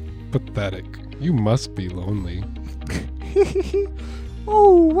 Pathetic. You must be lonely.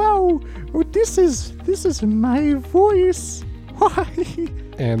 Oh wow! Oh, this is my voice. Why?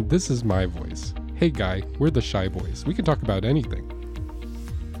 And this is my voice. Hey guy, we're the Shy Boys. We can talk about anything.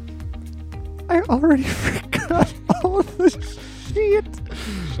 I already forgot all the shit.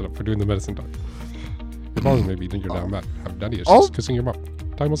 Shut up for doing the medicine talk. Your volume may be you're down bad. Haven't done it yet. Oh. Just kissing your mom.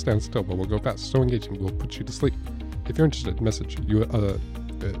 Time will stand still, but we'll go fast. So engaging, we'll put you to sleep. If you're interested, message you up.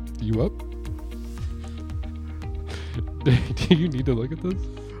 Do you need to look at this?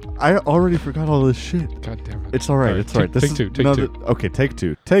 I already forgot all this shit. God damn it. It's all right. All right, It's all right. take two, take two. Okay, take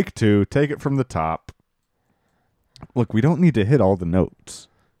two. Take two. Take it from the top. Look, we don't need to hit all the notes.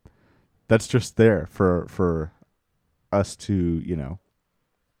 That's just there for us to,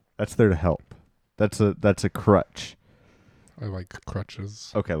 that's there to help. That's a crutch. I like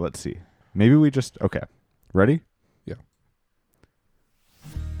crutches. Okay, let's see. Maybe we just okay. Ready? Yeah.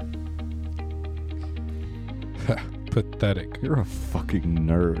 Pathetic. You're a fucking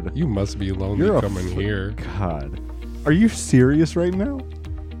nerd. You must be lonely You're a coming here. God. Are you serious right now?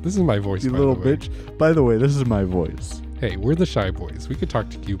 This is my voice, You by little the way. bitch. By the way, this is my voice. Hey, we're the Shy Boys. We could talk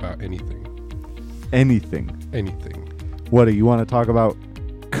to you about anything. Anything. Anything. What do you want to talk about?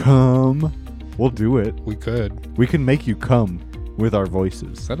 Come. We'll do it. We could. We can make you come with our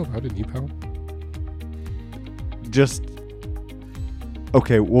voices. Is that allowed in EPAL? Just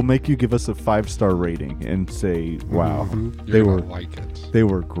okay, we'll make you give us a 5-star rating and say, "Wow, Mhm. they You're were gonna like it. They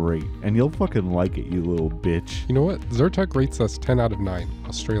were great," and you'll fucking like it, you little bitch. You know what? Zyrtec rates us 10 out of 9.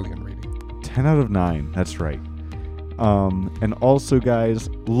 Australian rating. 10 out of 9. That's right. And also, guys,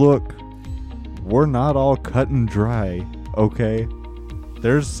 look, we're not all cut and dry. Okay,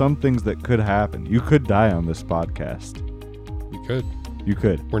 there's some things that could happen. You could die on this podcast. You could. You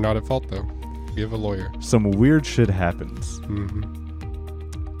could. We're not at fault though. We have a lawyer. Some weird shit happens. Mm-hmm.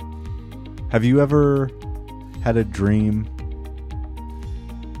 Have you ever had a dream?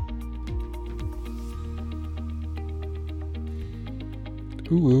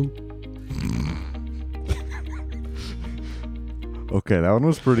 Ooh. Okay, that one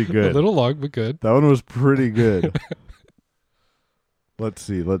was pretty good. A little long, but good. That one was pretty good. Let's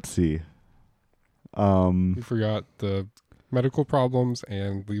see. We forgot the medical problems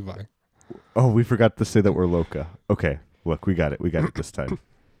and Levi. Oh, we forgot to say that we're Loca. Okay, look, we got it. We got it this time.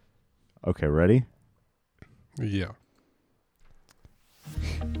 Okay, ready? Yeah.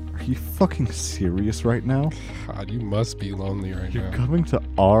 Are you fucking serious right now? God, you must be lonely right You're now. coming to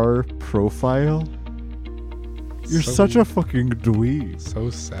our profile? You're such a fucking dweeb. So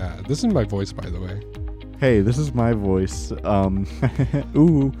sad. This is my voice, by the way. Hey, this is my voice.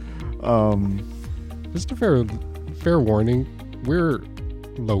 Ooh. Just a fair warning. We're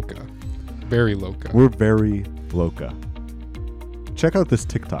Loca. Very Loca. We're very Loca. Check out this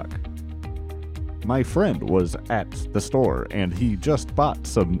TikTok. My friend was at the store and he just bought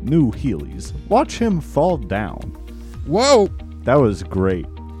some new Heelys. Watch him fall down. Whoa! That was great.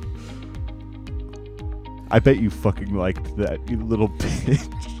 I bet you fucking liked that, you little bitch.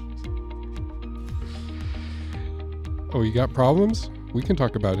 Oh, you got problems? We can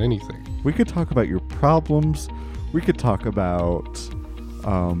talk about anything. We could talk about your problems. We could talk about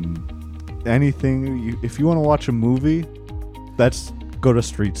anything. If you want to watch a movie, go to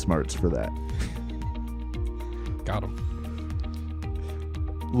Street Smarts for that. Got him.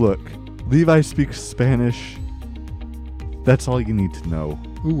 Look, Levi speaks Spanish. That's all you need to know.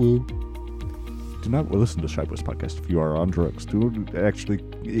 Ooh woo. Do not listen to Shy Boys podcast if you are on drugs. Actually,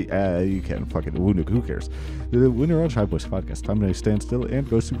 you can. Fucking who cares? When you're on Shy Boys podcast, time to stand still and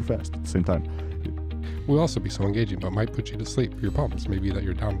go super fast at the same time. We'll also be so engaging, but might put you to sleep. Your problems, maybe that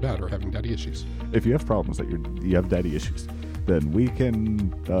you're down bad or having daddy issues. If you have problems that you have daddy issues, then we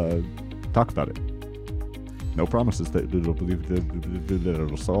can talk about it. No promises that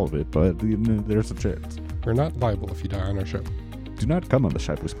it'll solve it, but there's a chance. We're not liable if you die on our show. Do not come on the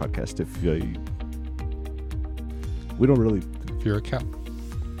Shy Boys podcast if we don't really. If you're a cow.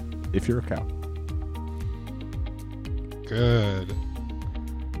 If you're a cow. Good.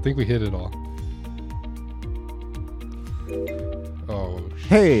 I think we hit it all. Oh.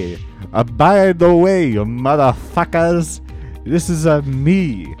 Hey, by the way, you motherfuckers, this is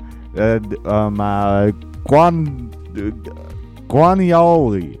me,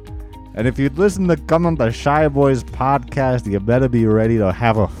 Guanioli. And if you listen to Come on the Shy Boys podcast, you better be ready to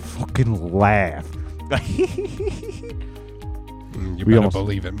have a fucking laugh. You better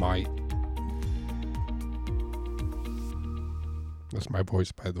believe it might. That's my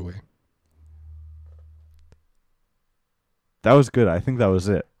voice, by the way. That was good. I think that was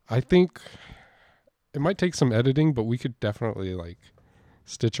it. I think it might take some editing, but we could definitely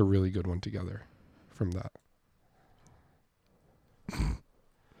stitch a really good one together from that.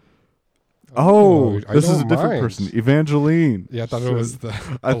 Oh, I this is a don't different mind. person. Evangeline. Yeah, I thought it was the.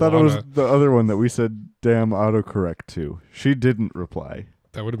 I thought it was Alana. the other one that we said damn autocorrect to. She didn't reply.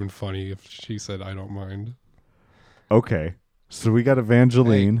 That would have been funny if she said, "I don't mind." Okay, so we got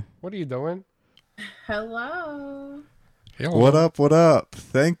Evangeline. Hey, what are you doing? Hello. Hello. What up? What up?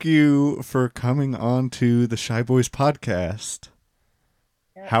 Thank you for coming on to the Shy Boys podcast.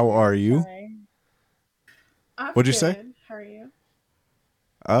 How are you? What'd you say? How are you?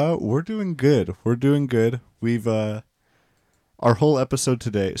 We're doing good. We're doing good. We've our whole episode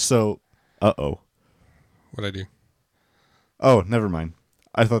today. So, What'd I do? Oh, never mind.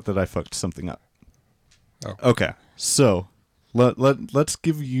 I thought that I fucked something up. Oh. Okay. So, let's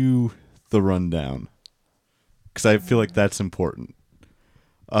give you the rundown, because I feel like that's important.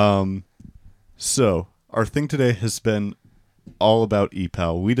 So our thing today has been all about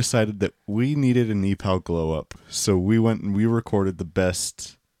EPAL. We decided that we needed an EPAL glow up, so we went and we recorded the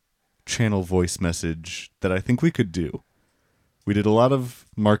best channel voice message that I think we could do. We did a lot of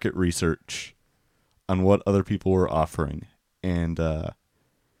market research on what other people were offering, and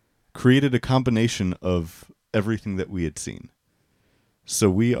created a combination of everything that we had seen.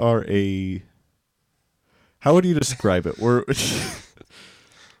 So we are how would you describe it?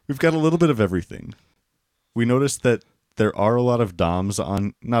 We've got a little bit of everything. We noticed that there are a lot of DOMs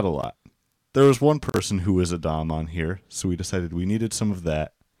on, not a lot. There was one person who was a DOM on here, so we decided we needed some of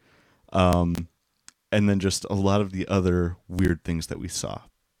that. And then just a lot of the other weird things that we saw.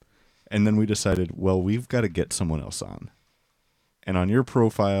 And then we decided, well, we've got to get someone else on. And on your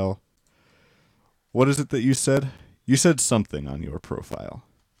profile, what is it that you said? You said something on your profile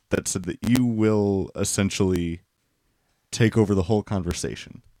that said that you will essentially take over the whole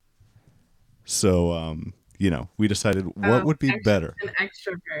conversation. So, we decided what would be better. An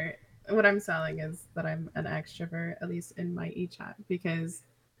extrovert. What I'm selling is that I'm an extrovert, at least in my eChat, because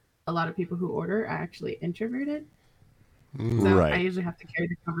a lot of people who order are actually introverted. So Right. I usually have to carry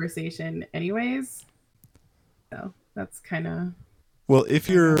the conversation anyways. So that's kind of Well, if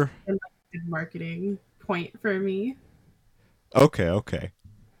you're And, like, good marketing point for me. okay.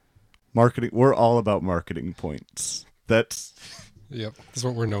 Marketing, we're all about marketing points. Yep, that's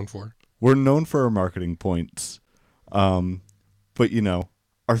what we're known for. We're known for our marketing points. But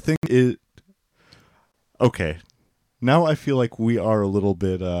our thing is okay. Now I feel like we are a little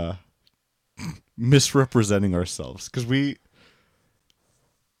bit misrepresenting ourselves because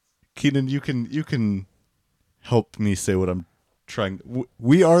Keenan, you can help me say what I'm trying.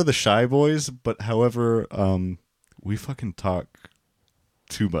 We are the Shy Boys, but however, we fucking talk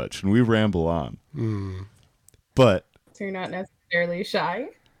too much and we ramble on. But So you're not necessarily shy.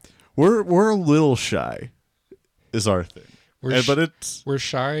 we're a little shy, is our thing. We're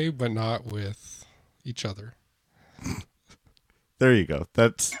shy, but not with each other. There you go.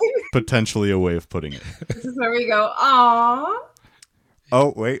 That's potentially a way of putting it. This is where we go, aww.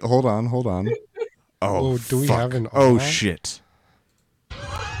 Oh wait, hold on. Oh, do we fuck. have an Oh aw? shit.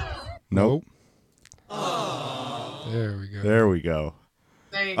 Nope. There we go. There we go.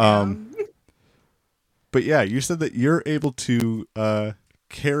 There you go. But yeah, you said that you're able to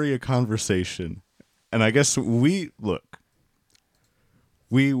carry a conversation, and I guess we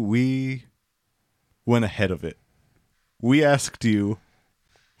went ahead of it. We asked you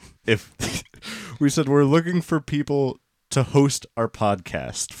if we said we're looking for people to host our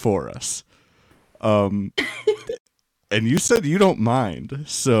podcast for us. And you said you don't mind.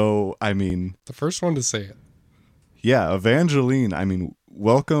 So, I mean, the first one to say it. Yeah, Evangeline, I mean,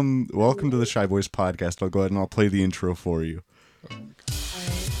 welcome to the Shy Boys podcast. I'll go ahead and I'll play the intro for you.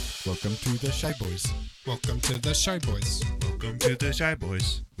 Welcome to the Shy Boys. Welcome to the Shy Boys. Welcome to the Shy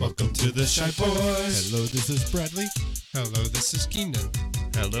Boys. Welcome to the Shy Boys. Hello, this is Bradley. Hello, this is Keenan.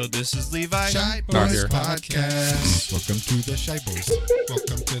 Hello, this is Levi. Shy Not Boys here. Podcast. Welcome to the Shy Boys.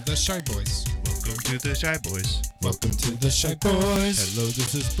 Welcome to the Shy Boys. Welcome to the Shy Boys. Welcome to the Shy Boys. Hello,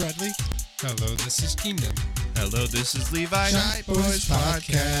 this is Bradley. Hello, this is Keenan. Hello, this is Levi. Shy Boys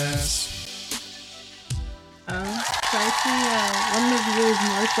Podcast. So I see one of the viewers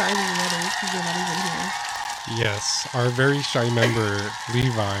more shy than the others because they're not even here. Yes, our very shy member,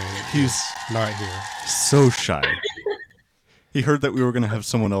 Levi, He's is not here. So shy. He heard that we were going to have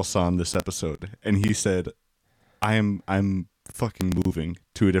someone else on this episode, and he said, I'm fucking moving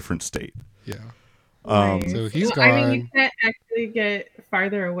to a different state. Yeah. So he's Well, gone. I mean, you can't actually get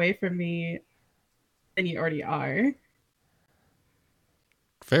farther away from me than you already are.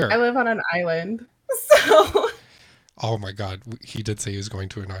 Fair. I live on an island, so Oh my God, he did say he was going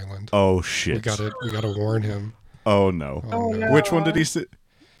to an island. Oh shit. We gotta warn him. Oh no. Oh, no. Which one did he say?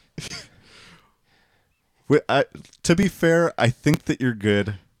 To be fair, I think that you're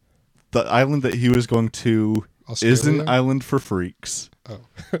good. The island that he was going to is an Australia? island for freaks. Oh.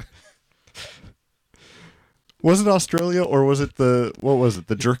 Was it Australia or was it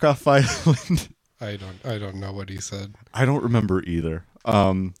the jerk off island? I don't know what he said. I don't remember either.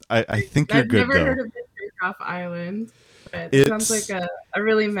 I think you're I've good never though. heard of the Jerk-Off Island, but it sounds It's- like a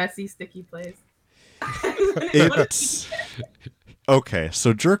really messy, sticky place. It's okay.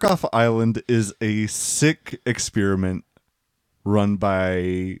 So Jerk Off Island is a sick experiment run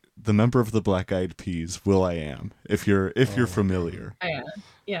by the member of the Black Eyed Peas, Will.i.am. If you're familiar.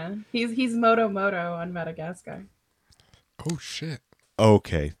 Yeah. He's Moto Moto on Madagascar. Oh shit.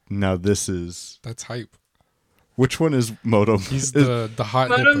 Okay, now that's hype. Which one is Moto? He's the hot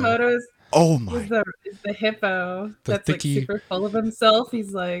Moto hippo. Moto's Oh my! is the hippo The that's like thicky- super full of himself.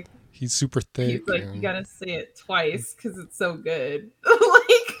 He's like He's super thick. he's like and- you gotta say it twice because it's so good.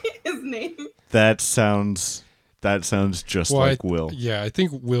 Like his name. That sounds just Well, like Will. Yeah, I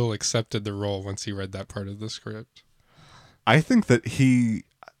think Will accepted the role once he read that part of the script. I think that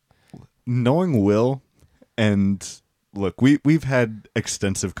knowing Will, and look, we've had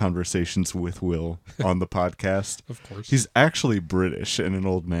extensive conversations with Will on the podcast. Of course. He's actually British and an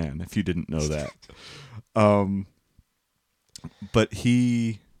old man, if you didn't know that. But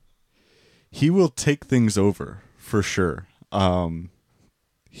he will take things over for sure.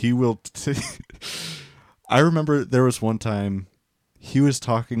 He will I remember there was one time he was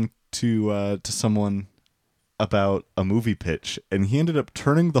talking to someone about a movie pitch, and he ended up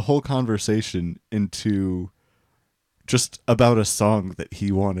turning the whole conversation into just about a song that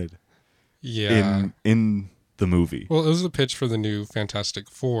he wanted Yeah. in the movie. Well, it was the pitch for the new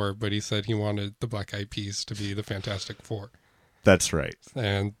Fantastic Four, but he said he wanted the Black Eyed Peas to be the Fantastic Four. That's right.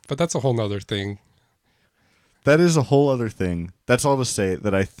 But that's a whole nother thing. That is a whole other thing. That's all to say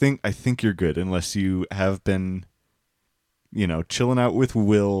that I think you're good unless you have been, chilling out with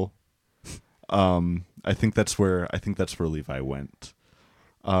Will. I think that's where Levi went.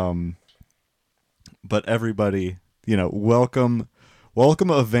 But everybody, welcome Welcome,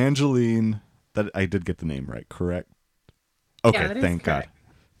 Evangeline. That I did get the name right, correct? Okay, Yeah, that is thank God. correct.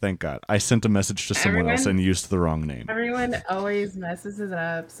 Thank God. I sent a message to someone else Everyone- and used the wrong name. Everyone always messes it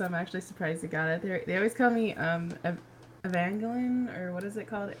up, so I'm actually surprised you got it. They always call me Evangelion, or what is it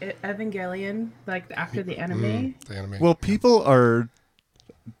called? Evangelion, like after the anime. The anime. Well, people are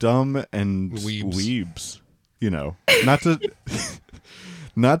dumb and Weebs. weebs. You know, not to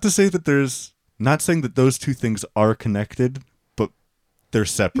not to say that there's not saying that those two things are connected, but they're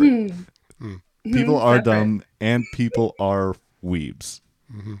separate. People are Separate. dumb and people are weebs.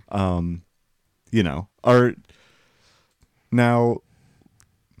 Mm-hmm. You know, are now.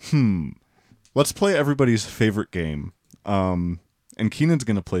 Let's play everybody's favorite game. And Keenan's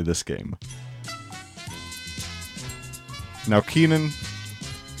gonna play this game. Now, Keenan,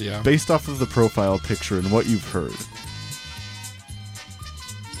 Yeah. based off of the profile picture and what you've heard,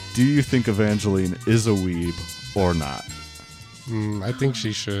 do you think Evangeline is a weeb or not? I think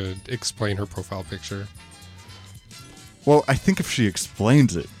she should explain her profile picture. Well, I think if she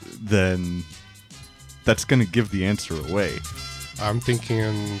explains it, then that's going to give the answer away. I'm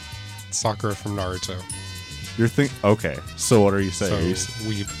thinking Sakura from Naruto. You're okay, so what are you saying? So,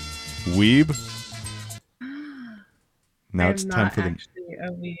 Are you weeb. Weeb? Now I'm it's time not for the... actually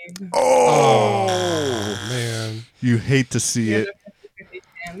a weeb. Oh, man. You hate to see it.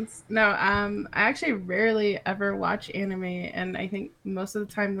 No, I actually rarely ever watch anime, and I think most of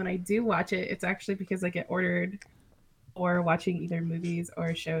the time when I do watch it, it's actually because I get ordered for watching either movies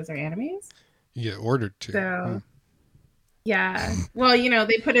or shows or animes. You get ordered to. So, yeah. Well, you know,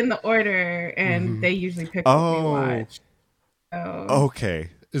 they put in the order, and they usually pick what they watch. So,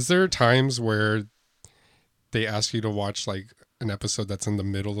 Okay. Is there times where they ask you to watch like an episode that's in the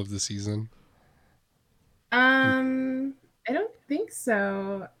middle of the season? I don't think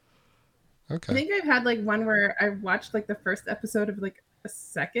so. Okay. I think I've had like one where I watched like the first episode of like a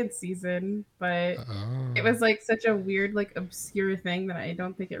second season, but it was like such a weird, like obscure thing that I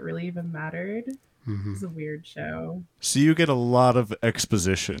don't think it really even mattered. It's a weird show. So you get a lot of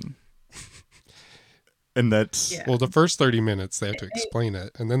exposition. And that's... Yeah. Well, the first 30 minutes, they have to explain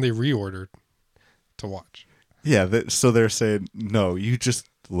it, and then they reordered to watch. Yeah, so they're saying, no, you just...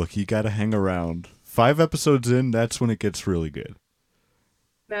 Look, you gotta hang around. 5 episodes in, that's when it gets really good.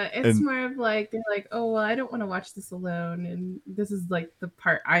 No, it's And- more of like, they're like, oh, well, I don't want to watch this alone, and this is like the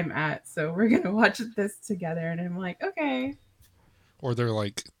part I'm at, so we're going to watch this together. And I'm like, okay. Or they're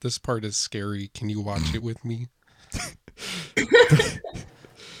like, this part is scary. Can you watch it with me?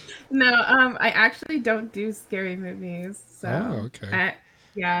 No, I actually don't do scary movies. So, Oh, okay. I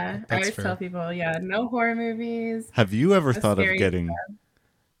That's always fair. tell people, no horror movies. Have you ever no thought of scary getting stuff.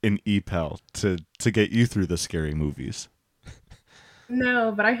 an EPAL to get you through the scary movies?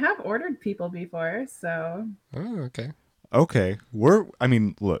 No, but I have ordered people before, so. Oh, okay. Okay.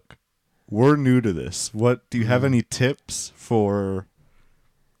 Look, we're new to this. What do you have any tips for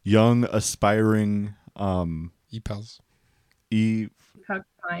young aspiring EPALs? Hug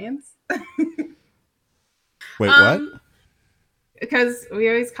clients. Wait, what? Because we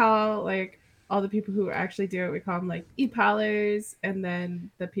always call like all the people who actually do it, we call them like e-pallers, and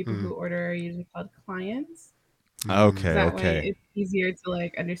then the people who order are usually called clients. Okay, That okay. way it's easier to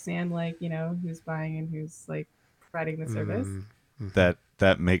like understand like, who's buying and who's like providing the service.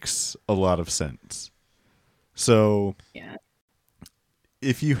 That makes a lot of sense. So Yeah.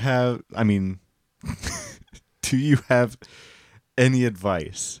 if you have, do you have any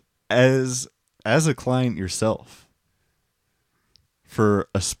advice as a client yourself for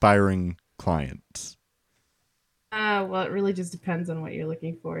aspiring clients? Well, it really just depends on what you're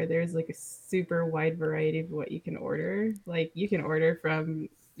looking for. There's like a super wide variety of what you can order. Like you can order from,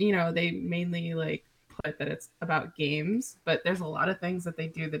 they mainly like put that it's about games, but there's a lot of things that they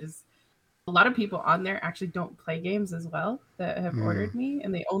do that is a lot of people on there actually don't play games as well that have ordered me,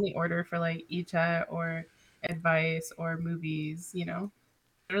 and they only order for like e-chat or advice or movies, It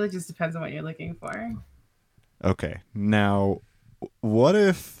really just depends on what you're looking for. Okay. Now, what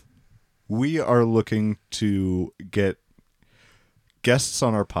if we are looking to get guests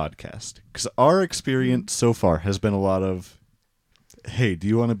on our podcast? Because our experience so far has been a lot of, hey, do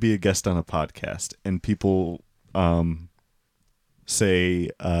you want to be a guest on a podcast? And people say,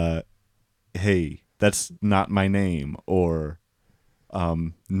 hey, that's not my name, or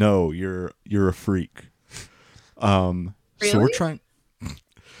no, you're a freak. So we're Really? trying.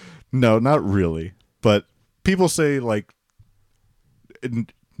 No, not really. But people say like,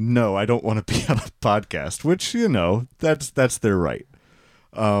 no, I don't want to be on a podcast, which, that's their right.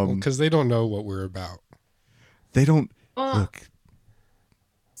 Because they don't know what we're about. They don't Well, look.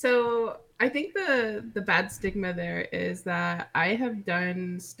 So I think the bad stigma there is that I have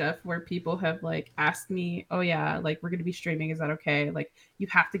done stuff where people have like asked me, "Oh yeah, like we're gonna be streaming. Is that okay?" Like you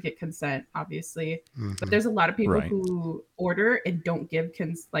have to get consent, obviously. But there's a lot of people Right. who order and don't give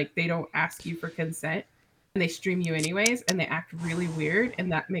like they don't ask you for consent, and they stream you anyways, and they act really weird,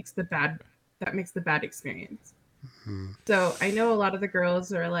 and that makes the bad experience. So I know a lot of the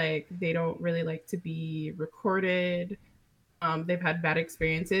girls are like they don't really like to be recorded. They've had bad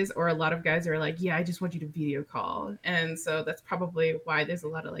experiences, or a lot of guys are like, yeah, I just want you to video call. And so that's probably why there's a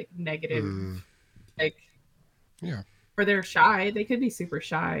lot of like negative, like, Yeah. or they're shy. They could be super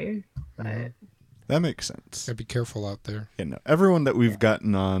shy, but That makes sense. Yeah, be careful out there. You know, everyone that we've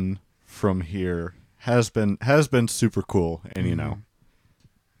gotten on from here has been super cool, and you know,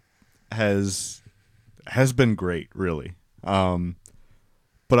 has been great, really.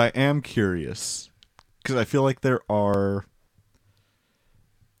 But I am curious because I feel like there are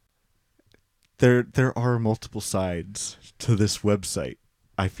multiple sides to this website.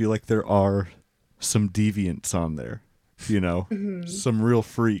 I feel like there are some deviants on there, you know, some real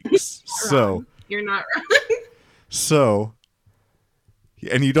freaks. So you're not wrong. So,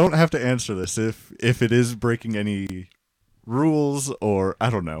 and you don't have to answer this if it is breaking any rules, or I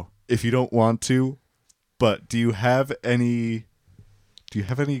don't know, if you don't want to, but do you have any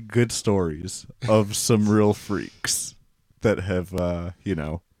good stories of some real freaks that have, you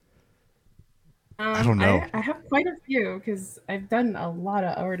know, I don't know. I have quite a few because I've done a lot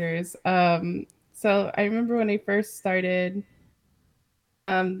of orders. So I remember when I first started,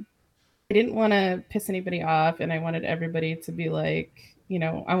 I didn't want to piss anybody off, and I wanted everybody to be like, you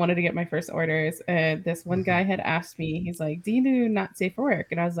know, I wanted to get my first orders. And this one guy had asked me, he's like, "Do you do not safe for work?"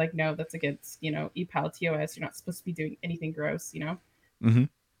 And I was like, "No, that's against, you know, EPAL TOS. You're not supposed to be doing anything gross, you know." Mm-hmm.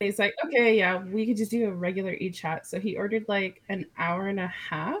 He's like, "Okay, yeah, we could just do a regular e-chat." So he ordered like an hour and a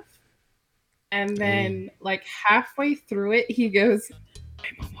half. And then, like, halfway through it, he goes,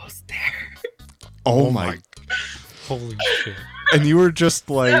 "I'm almost there." Oh my. Holy shit. And you were just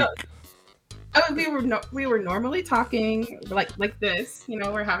like, we were normally talking like this, you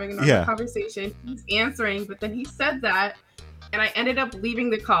know, we're having a normal conversation. He's answering, but then he said that, and I ended up leaving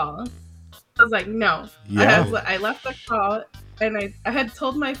the call. I was like, no. Yeah. I left the call, and I had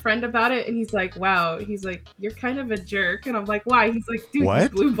told my friend about it, and he's like, wow. He's like, "You're kind of a jerk." And I'm like, "Why?" He's like, "Dude, What? you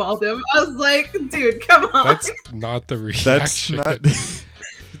blue balled him." I was like, "Dude, come on." That's not the reaction. that's not.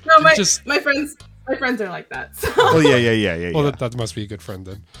 No, my Just- my friends are like that. So. Oh yeah. Well, that must be a good friend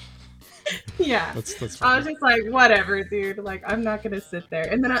then. Yeah. That's I fine. was just like, whatever, dude. Like, I'm not gonna sit there.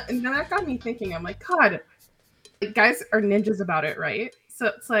 And then that got me thinking. I'm like, God, like, guys are ninjas about it, right? So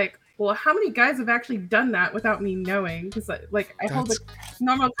it's like, well, how many guys have actually done that without me knowing? Because like I hold a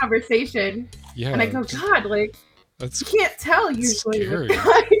normal conversation, Yeah. and I go, God, like, That's you can't tell usually scary. with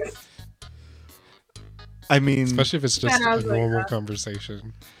guys. I mean, especially if it's just Man, I a was like, normal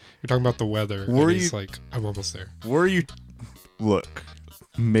conversation. You're talking about the weather. Were and he's you- like, "I'm almost there." were you? Look,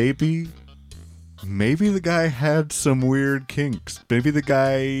 maybe the guy had some weird kinks. Maybe the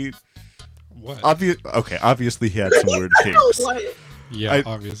guy. What? Obviously he had some weird kinks. What? Yeah,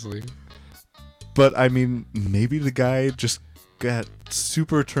 obviously. But I mean, maybe the guy just got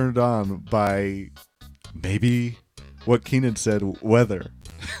super turned on by maybe what Keenan said, weather.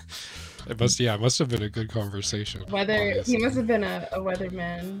 It must have been a good conversation. Whether obviously. he must have been a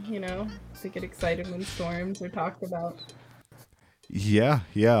weatherman, you know, to get excited when storms are talked about. Yeah.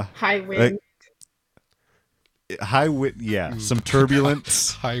 High wind. High wind, yeah. Some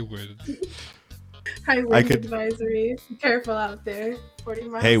turbulence. High wind. High I wind could- advisory. Be careful out there. 40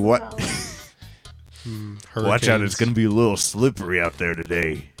 miles Hey, an what? hour. Watch out, it's Hurricanes. gonna be a little slippery out there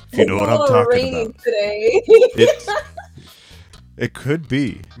today. If you know what I'm It's a little talking rainy about. today. It could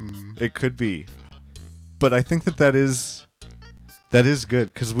be. It could be. But I think that is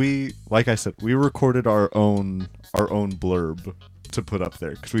good because we, like I said, we recorded our own blurb to put up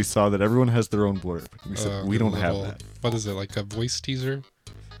there because we saw that everyone has their own blurb. We said we a don't have little- that. What is it, like a voice teaser?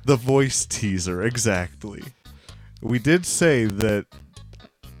 The voice teaser, exactly. We did say that.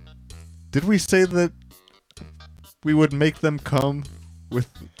 Did we say that we would make them come with?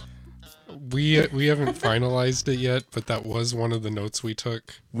 We haven't finalized it yet, but that was one of the notes we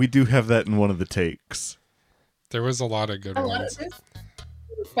took. We do have that in one of the takes. There was a lot of good A lot ones. of this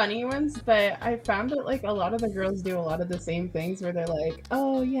funny ones, but I found that like a lot of the girls do a lot of the same things where they're like,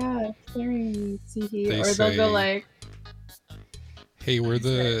 "Oh yeah, clearing CT," They or they'll go say- like, Hey,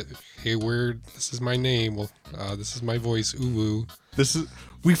 this is my name. Well, this is my voice. Uwu.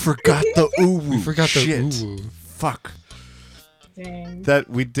 We forgot the uwu. We forgot the Shit. uwu. Fuck. "Dang, That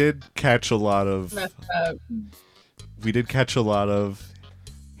we did catch a lot of. messed up." We did catch a lot of.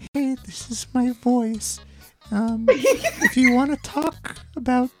 Hey, this is my voice. If you want to talk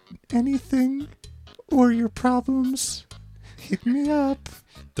about anything or your problems, hit me up.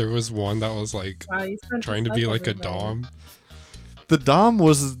 There was one that was like Wow, you spent trying to yourself be like a over there. dom. The Dom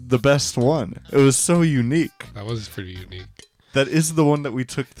was the best one. It was so unique. That was pretty unique. That is the one that we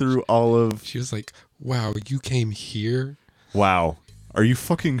took through all of. She was like, "Wow, you came here." Wow. Are you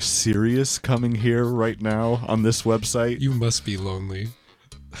fucking serious coming here right now on this website? You must be lonely.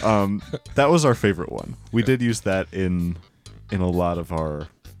 That was our favorite one. We did use that in a lot of our.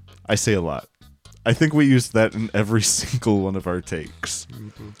 I say a lot. I think we used that in every single one of our takes.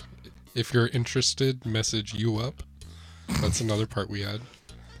 Mhm. If you're interested, message you up. That's another part we had.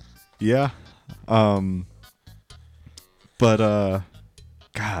 Yeah. But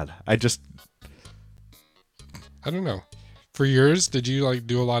God, I don't know. For yours, did you like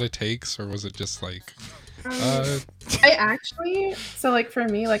do a lot of takes, or was it just like? I actually, so like for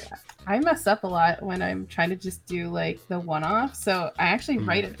me, like I mess up a lot when I'm trying to just do like the one-off. So I actually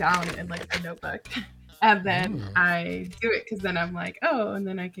write it down in like a notebook, and then I do it because then I'm like, oh, and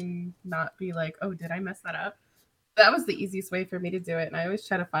then I can not be like, oh, did I mess that up? That was the easiest way for me to do it, and I always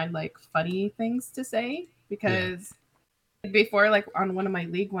try to find like funny things to say because before, like on one of my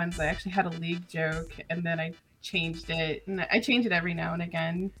league ones, I actually had a league joke, and then I changed it, and I change it every now and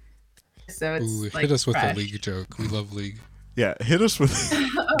again. So it's Ooh, like hit us with fresh. a league joke. We love league. Yeah, hit us with.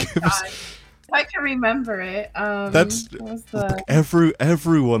 Oh God, I can remember it. That's what was the...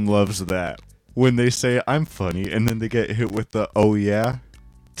 everyone loves that when they say I'm funny, and then they get hit with the "oh yeah,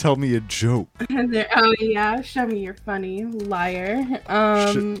 tell me a joke." And they're, oh yeah, show me you're funny, liar.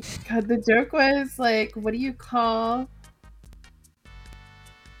 God, the joke was like, what do you call?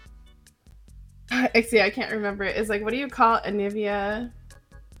 I can't remember it. It's like, what do you call Anivia?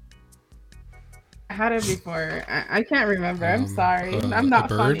 I had it before. I can't remember. I'm sorry. I'm not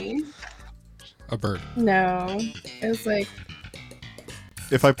bird? funny. A bird. No, it was like.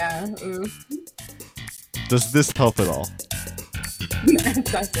 If I Yeah. Ooh. Does this help at all? It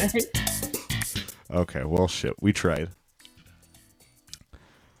doesn't. Okay, well shit, we tried.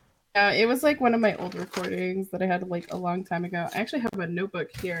 It was like one of my old recordings that I had like a long time ago. I actually have a notebook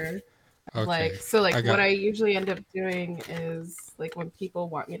here. Okay. Like so, like I got what it. I usually end up doing is like when people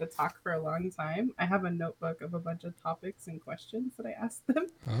want me to talk for a long time, I have a notebook of a bunch of topics and questions that I ask them.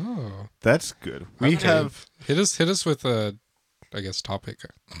 Oh, That's good. We okay. have hit us with a, I guess, topic.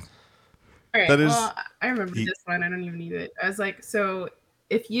 All right. That is- well, I remember this one. I don't even need it. I was like, so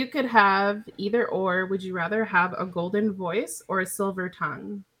if you could have either or, would you rather have a golden voice or a silver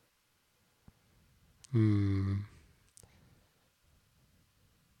tongue?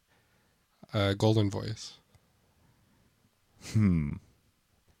 Golden voice.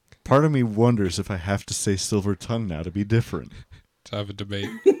 Part of me wonders if I have to say silver tongue now to be different. To have a debate.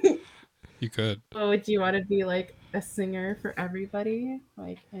 You could. Well, would you want to be like a singer for everybody?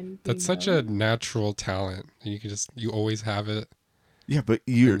 Like, and be That's such a natural talent. You always have it. Yeah, but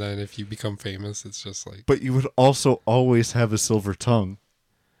you. And then if you become famous, it's just like. But you would also always have a silver tongue.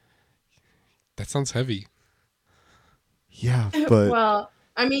 That sounds heavy. Yeah, but well,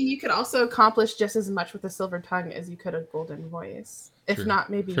 I mean, you could also accomplish just as much with a silver tongue as you could a golden voice, if True. not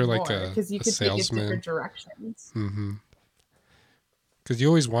maybe If you're more, like because you a could take it salesman. different directions. Mm-hmm. Because you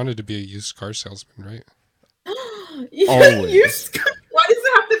always wanted to be a used car salesman, right? Always. Used? Why does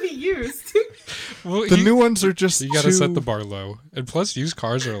it have to be used? Well, the new ones are just You gotta set too- the bar low, and plus, used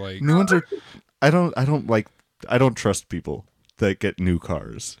cars are like. New ones are. I don't trust people that get new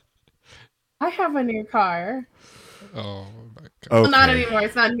cars. I have a new car. Oh my god. Okay. Well, not anymore.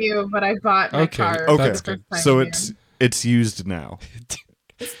 It's not new, but I bought my car. Okay. for the first time So new. it's used now.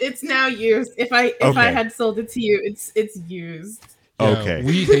 It's now used. If I Okay. had sold it to you, it's used. Yeah, Okay.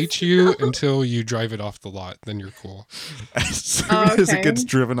 We hate you until you drive it off the lot. Then you're cool. As soon as it gets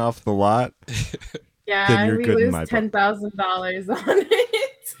driven off the lot, Yeah, then you're we good in lose my book. $10,000 on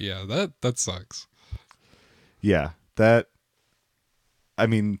it. Yeah, that sucks. Yeah, that. I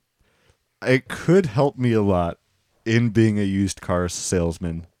mean, it could help me a lot in being a used car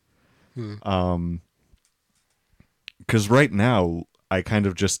salesman. Because right now I kind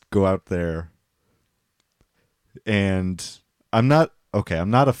of just go out there, and I'm not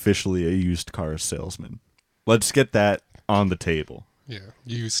officially a used car salesman. Let's get that on the table. Yeah,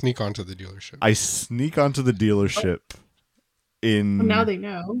 you sneak onto the dealership. I sneak onto the dealership in. Well, now they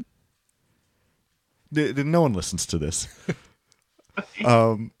know. No one listens to this.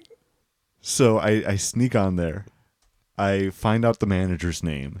 So I sneak on there. I find out the manager's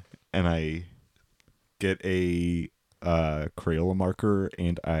name, and I get a Crayola marker,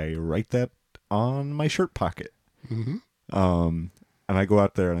 and I write that on my shirt pocket. Mm-hmm. and I go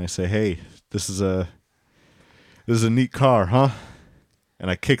out there and I say, "Hey, this is a neat car, huh?" And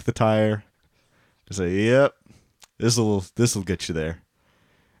I kick the tire. I say, "Yep, this'll get you there."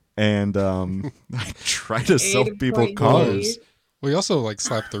 And I try to sell people cars. We also like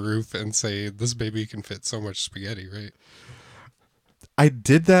slap the roof and say this baby can fit so much spaghetti, right? I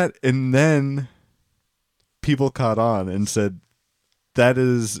did that, and then people caught on and said, "That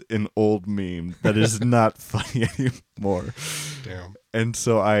is an old meme. That is not funny anymore." Damn. And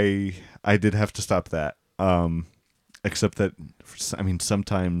so I did have to stop that. Except that, I mean,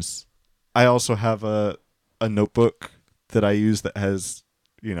 sometimes I also have a notebook that I use that has,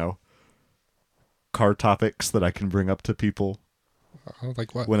 you know, car topics that I can bring up to people.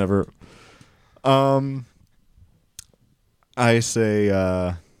 Like what? Whenever. I say,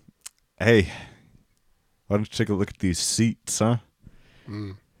 "Hey, why don't you take a look at these seats, huh?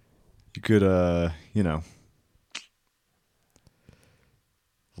 Mm. You could, you know,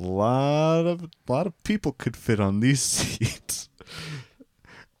 a lot of people could fit on these seats."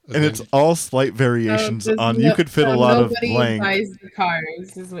 And it's all slight variations on you could fit a lot of blank. Nobody buys the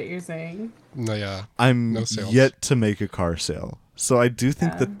cars, is what you're saying. No, yeah. I'm No sales. yet to make a car sale. So I do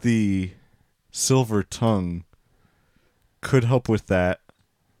think that the silver tongue could help with that.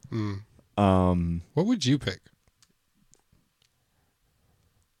 What would you pick?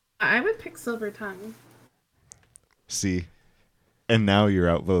 I would pick Silver Tongue. See, and now you're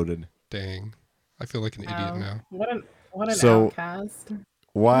outvoted. Dang, I feel like an idiot now. What an outcast.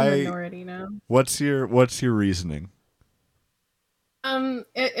 Why? I'm a minority now. What's your reasoning?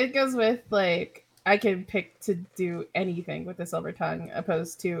 It goes with like I can pick to do anything with the Silver Tongue,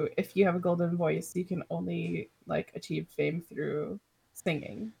 opposed to if you have a golden voice, you can only like achieve fame through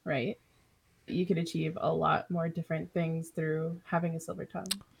singing, right? You can achieve a lot more different things through having a silver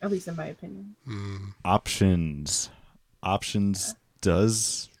tongue, at least in my opinion. Options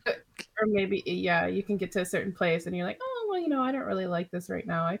does. Or maybe, yeah, you can get to a certain place and you're like, oh, well, you know, I don't really like this right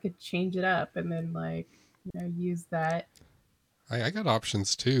now. I could change it up and then, like, you know, use that. I got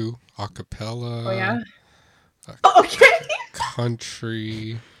options too. Acapella. Oh, yeah? Okay.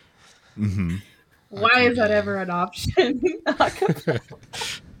 Country. Mm-hmm. Why is that ever an option?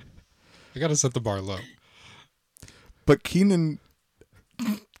 I gotta set the bar low. But Keenan,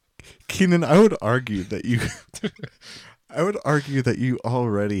 I would argue that you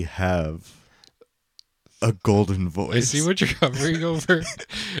already have a golden voice. I see what you're covering over,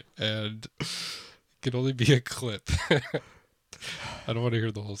 and it can only be a clip. I don't want to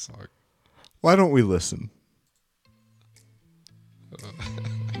hear the whole song. Why don't we listen?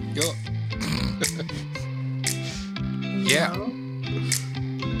 Go. Yeah.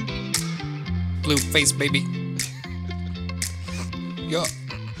 Blue face, baby. Yo.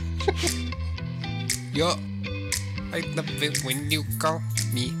 Yo. I love it when you call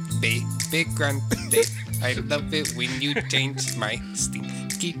me baby grande. I love it when you change my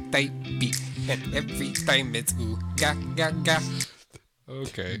stinky typey. And every time it's ooh ga ga ga.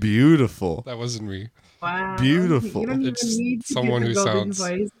 Okay. Beautiful. That wasn't me. Wow. Beautiful. You don't even It's need to someone get who the golden sounds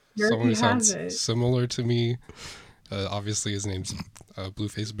voice. You someone who already have sounds it. similar to me. Obviously, his name's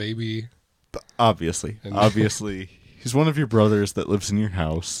Blueface Baby. Obviously, he's one of your brothers that lives in your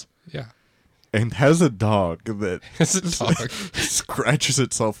house. Yeah. And has a dog that Has a dog. scratches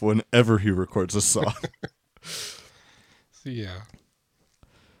itself whenever he records a song. Yeah.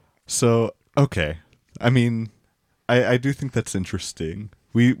 So, okay. I mean, I do think that's interesting.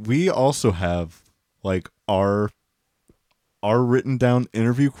 We also have like our written down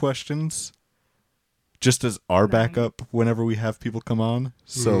interview questions just as our backup whenever we have people come on.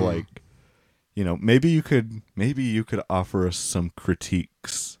 So like, you know, maybe you could offer us some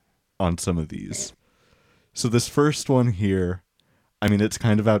critiques on some of these. So this first one here, I mean, it's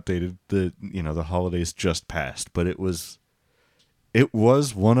kind of outdated. The holidays just passed, but it was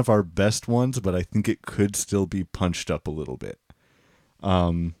one of our best ones, but I think it could still be punched up a little bit.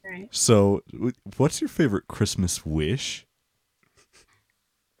 Right. So what's your favorite Christmas wish?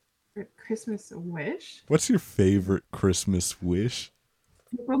 Christmas wish? What's your favorite Christmas wish?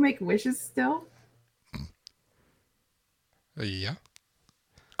 People make wishes still? Yeah.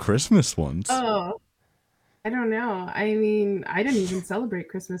 Christmas ones. Oh, I don't know. I mean, I didn't even celebrate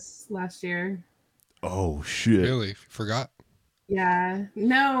Christmas last year. Oh shit! Really? Forgot? Yeah.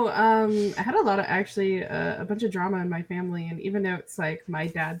 No. I had a bunch of drama in my family, and even though it's like my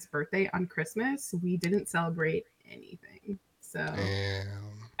dad's birthday on Christmas, we didn't celebrate anything. So yeah,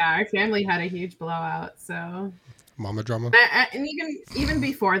 our family had a huge blowout. So mama drama. And even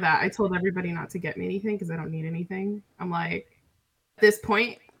before that, I told everybody not to get me anything because I don't need anything. I'm like, at this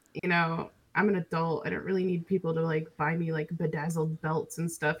point, you know, I'm an adult. I don't really need people to like buy me like bedazzled belts and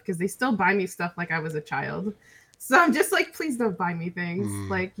stuff because they still buy me stuff like I was a child. So I'm just like, please don't buy me things.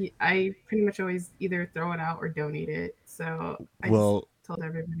 Like I pretty much always either throw it out or donate it. So I Well- just told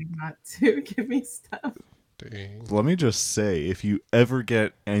everybody not to give me stuff. Dang. Let me just say, if you ever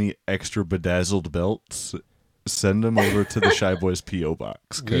get any extra bedazzled belts, send them over to the Shy Boys P.O.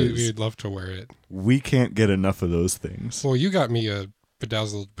 Box. We'd love to wear it. We can't get enough of those things. Well, you got me a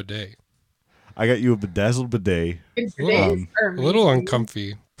bedazzled bidet. I got you a bedazzled bidet. Bidets are A little amazing.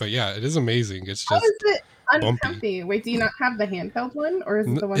 uncomfy, but yeah, it is amazing. It's How just is it bumpy. uncomfy? Wait, do you not have the handheld one, or is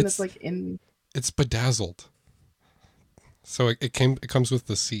it the one that's It's- like in? It's bedazzled. So it comes with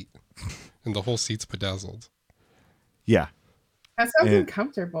the seat, and the whole seat's bedazzled. Yeah. That sounds And-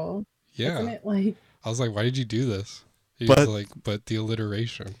 uncomfortable. Yeah. Isn't it like? I was like, why did you do this? He But- was like, but the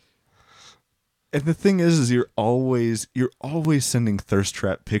alliteration. And the thing is you're always sending thirst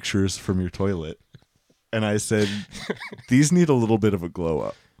trap pictures from your toilet. And I said, these need a little bit of a glow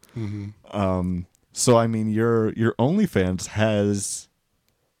up. Mhm. So I mean, your OnlyFans has,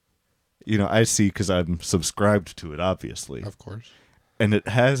 I see because I'm subscribed to it, obviously. Of course. And it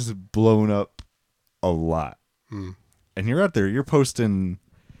has blown up a lot. Hmm. And you're out there, you're posting.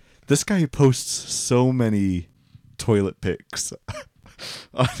 This guy posts so many toilet pics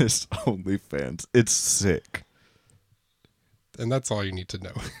on his OnlyFans. It's sick. And that's all you need to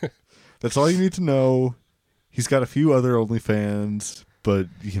know. That's all you need to know. He's got a few other OnlyFans, but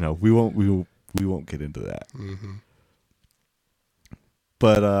we won't get into that. Mm-hmm.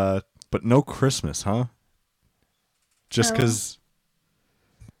 But no Christmas, huh? Just No. because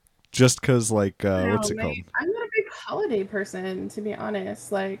like No, what's it mate, called? I'm not a big holiday person, to be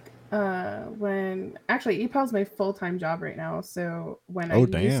honest. Like, when actually EPOL is my full-time job right now. So when I Oh,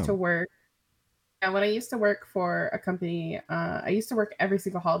 used to damn. work, when I used to work for a company, I used to work every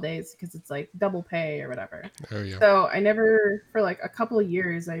single holidays because it's like double pay or whatever. Oh yeah. So I never, for like a couple of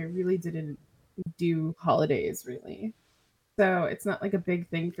years, I really didn't do holidays really. So it's not like a big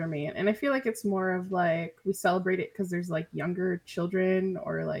thing for me. And I feel like it's more of like we celebrate it because there's like younger children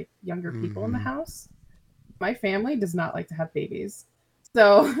or like younger people in the Mhm. house. My family does not like to have babies.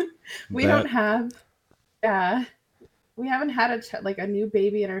 So we That- don't have, we haven't had a new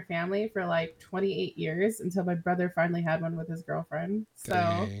baby in our family for like 28 years until my brother finally had one with his girlfriend. So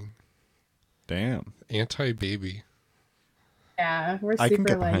Dang. Damn. Anti-baby. yeah, we're I can super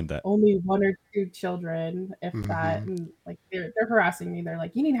get like behind that. only 1 or 2 children, if that, and like they're harassing me. They're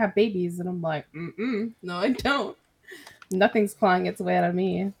like, "You need to have babies," and I'm like, no, I don't. Nothing's clawing its way out of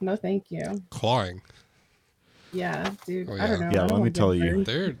me. No, thank you. Clawing. Yeah, dude. Oh, I don't know. Yeah, I don't let me wanna give tell you.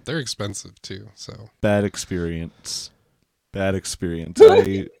 birth. They're expensive too. So Bad experience.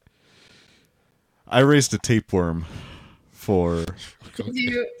 I raised a tapeworm for Did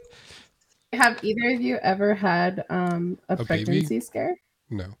you have either of you ever had a baby? pregnancy scare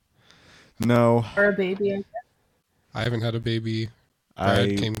no. or a baby? I haven't had a baby. Brad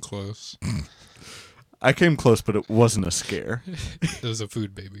I came close. I came close, but it wasn't a scare. It was a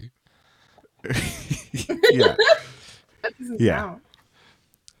food baby. Yeah. That doesn't Yeah. count.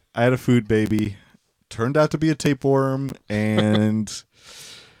 I had a food baby. Turned out to be a tapeworm and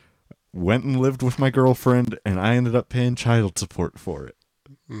went and lived with my girlfriend, and I ended up paying child support for it.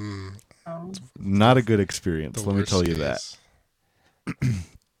 Mm, Oh. Not a good experience, the let me worst tell you case.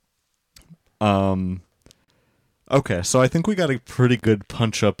 that. Okay, so I think we got a pretty good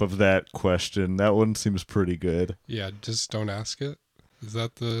punch up of that question. That one seems pretty good. Yeah, just don't ask it. Is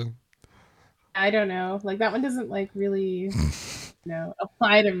that the? I don't know. Like that one doesn't like really,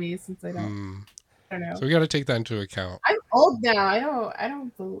 apply to me since I don't. I don't know. So we got to take that into account. I'm old now. I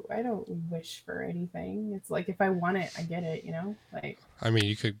don't wish for anything. It's like if I want it, I get it. Like I mean,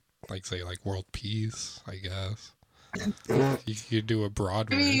 you could say world peace, I guess. You could do a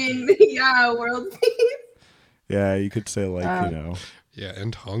broad I wish. mean, yeah, world peace. Yeah, you could say like, Yeah,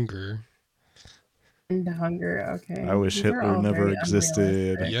 end hunger. And hunger. Okay. I wish These are Hitler all never very existed.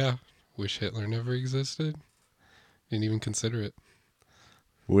 unrealistic. Yeah, wish Hitler never existed. Didn't even consider it.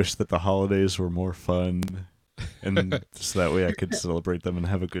 Wish that the holidays were more fun, and so that way I could celebrate them and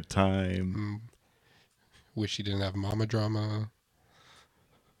have a good time. Wish you didn't have mama drama.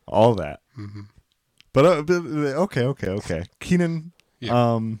 All that. Mhm. But okay. Keenan,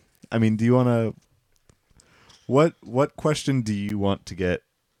 Yeah. I mean, do you want to? What question do you want to get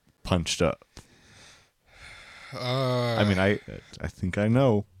punched up? I mean, I think I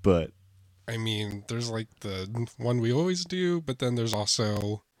know, but I mean, there's like the one we always do, but then there's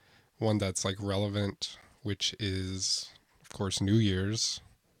also one that's like relevant, which is, of course, New Year's.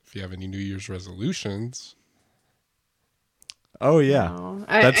 If you have any New Year's resolutions. Oh yeah. No.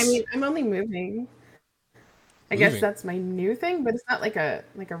 I mean, I'm only moving. I guess Moving. that's my new thing, but it's not like a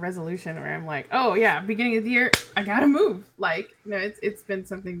resolution where I'm like, oh yeah, beginning of the year, I gotta move. Like, no, it's been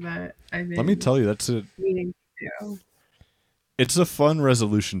something that I've been Let me tell you, that's meaning to do. it's a fun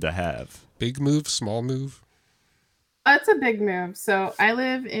resolution to have. Big move, small move. It's a big move. So I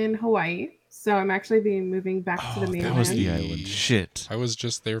live in Hawaii, so I'm actually moving back to the mainland. That was the island. Shit. I was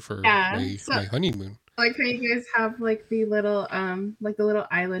just there for Yeah, my honeymoon. Like how you guys have like the little island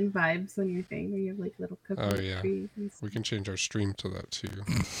vibes on your thing, where you have like little coconut Oh yeah, trees and we can change our stream to that too.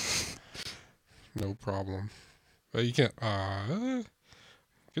 No problem. But you can't.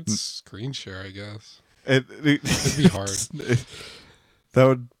 Good screen share, I guess. It'd be hard.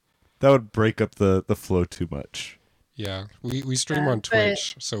 That would break up the flow too much. Yeah, we stream on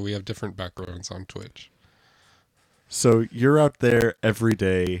Twitch, so we have different backgrounds on Twitch. So you're out there every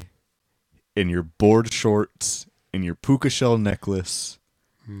day in your board shorts, in your puka shell necklace,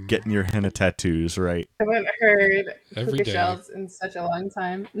 getting your henna tattoos, right? I haven't heard Every puka day. shells in such a long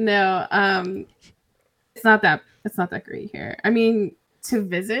time. No, it's not that great here. I mean, to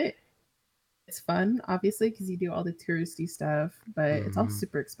visit, it's fun, obviously, because you do all the touristy stuff, but it's all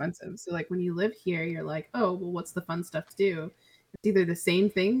super expensive. So like when you live here, you're like, oh, well, what's the fun stuff to do? It's either the same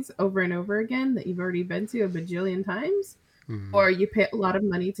things over and over again that you've already been to a bajillion times, or you pay a lot of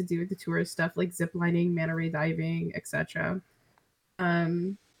money to do the tourist stuff like zip lining, manta ray diving, etc.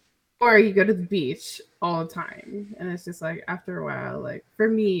 Or you go to the beach all the time, and it's just like after a while, like for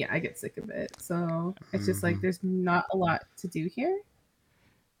me, I get sick of it. So it's just like there's not a lot to do here.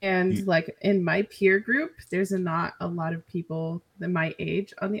 And like in my peer group, there's not a lot of people that my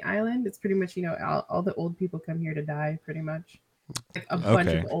age on the island. It's pretty much, all the old people come here to die, pretty much. Like a bunch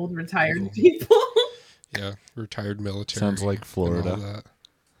of old retired people. Yeah, retired military. Sounds like and all Florida.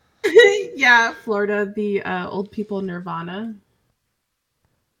 that. Yeah, Florida, the old people Nirvana.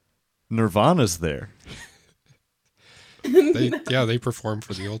 Nirvana's there. They perform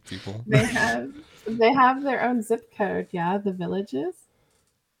for the old people. They have their own zip code, yeah, the villages.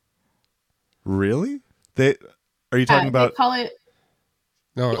 Really? Are you talking about? They call it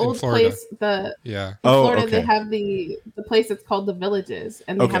No, the in old Florida. place. Yeah. In Oh, Florida, they okay. have the place that's called the villages,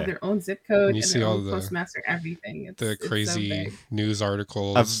 and they have their own zip code And and you see their all own the- postmaster, everything. It's The so crazy big. news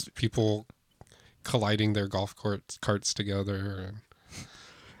articles, people colliding their golf carts together.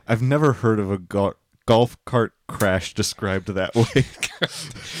 I've never heard of a golf cart crash described that way.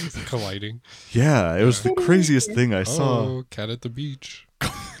 Colliding. Yeah, it was the craziest thing I saw. Oh, cat at the beach.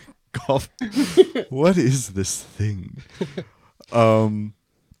 Golf. What is this thing? I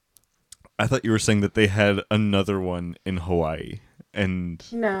thought you were saying that they had another one in Hawaii, and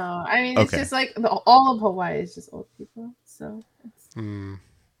No, I mean it's Okay. just like all of Hawaii is just old people. So it's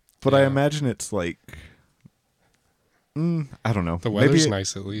but I imagine it's like, I don't know. The weather's Maybe-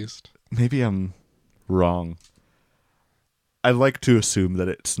 nice at least. Maybe I'm wrong. I like to assume that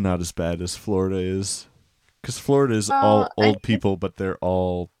it's not as bad as Florida is, because Florida is all Well, old people, but they're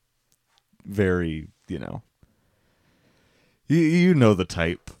all very, you know the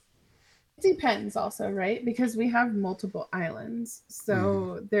type. it depends also, right? Because we have multiple islands.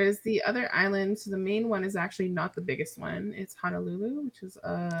 So there's the other islands. The main one is actually not the biggest one. It's Honolulu, which is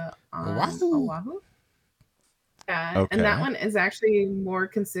on Oahu. Yeah, Okay. and that one is actually more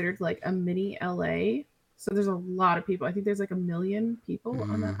considered like a mini LA. So there's a lot of people. I think there's like 1 million people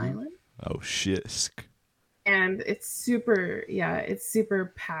on that island. Oh shisk. And it's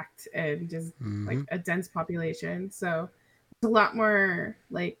super packed and just like a dense population. So it's a lot more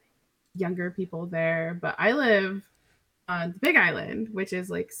like younger people there. But I live on the Big Island, which is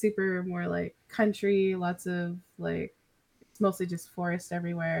like super more like country, lots of like, it's mostly just forest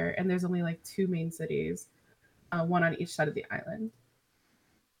everywhere. And there's only like 2 main cities, one on each side of the island.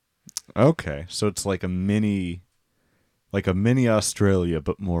 Okay, so it's like a mini Australia,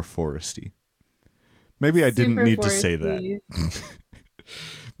 but more foresty. Maybe I didn't Super need to say that. foresty.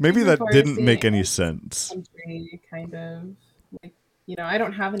 Maybe Super that didn't foresty make any and sense. Country, kind of like, I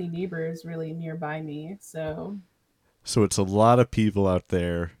don't have any neighbors really nearby me, so So it's a lot of people out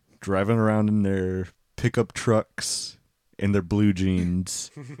there driving around in their pickup trucks, in their blue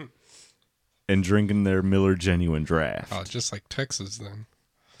jeans, and drinking their Miller Genuine Draft. Oh, just like Texas then.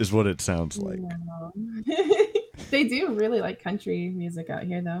 Is what it sounds like. No. They do really like country music out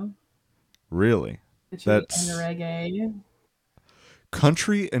here, though. Really? Country and That's reggae.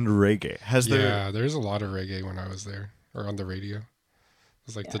 country and reggae. Has there? Yeah, there's a lot of reggae when I was there, or on the radio. It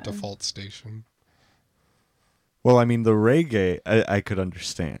was like the default station. Well, I mean, the reggae I could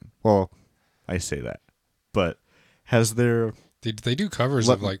understand. Well, I say that, but has there? They do covers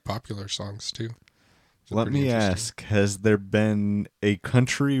of like popular songs too. Let pretty me interesting. ask, has there been a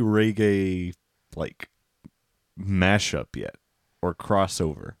country reggae like mashup yet or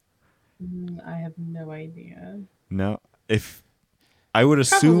crossover? I have no idea. No. If I would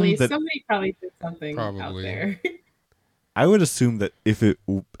assume Probably that somebody probably did something out Probably. there. I would assume that if it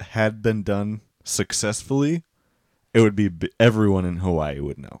had been done successfully, it would be everyone in Hawaii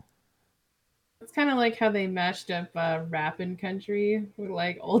would know. It's kind of like how they mashed up Rappin' Country with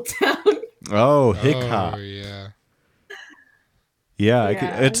like Old Town. Oh, hip hop. Oh yeah. Yeah,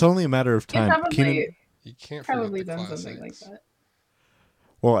 Yeah. it's only a matter of They time. probably, Keenan, You can't probably forget the done something like classics. that.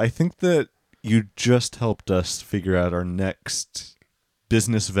 well, I think that you just helped us figure out our next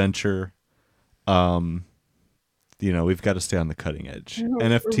business venture. We've got to stay on the cutting edge.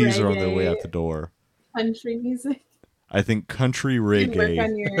 NFTs are on their way out Reggae. the door. Country music. I think country You work on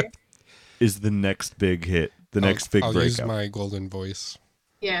reggae your is the next big hit, the next big I'll breakup. use my golden voice.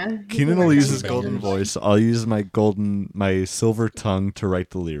 yeah. you Keenan can will work use on his your golden bangers. voice. I'll use my silver tongue to write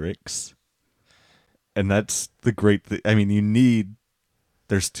the lyrics. And that's the great thing. I mean,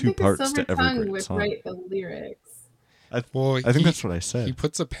 there's I two think a parts silver to every tongue great would song. write the lyrics. I think that's what I said. He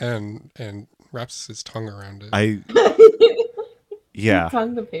puts a pen and wraps his tongue around it. Yeah.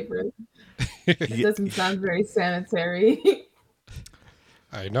 Tongue the paper. It doesn't sound very sanitary.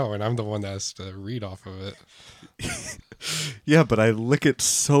 I know, and I'm the one that has to read off of it. Yeah, but I lick it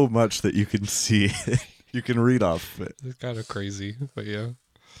so much that you can see it. You can read off of it. It's kind of crazy, but yeah.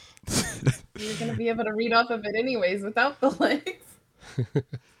 You're gonna be able to read off of it anyways without the legs.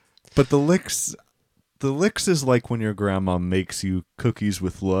 But the licks is like when your grandma makes you cookies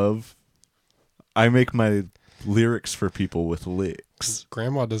with love. I make my lyrics for people with licks.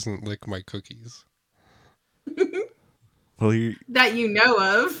 Grandma doesn't lick my cookies. Well, That you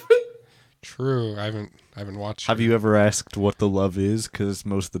know of. True. I haven't watched. have you ever asked what the love is? Because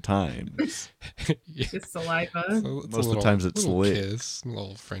most of the time, Just saliva. most of the times it's little lick. kiss, a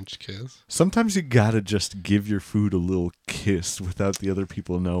little French kiss. Sometimes you gotta just give your food a little kiss without the other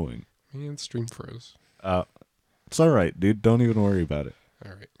people knowing. And stream froze. It's all right, dude. Don't even worry about it.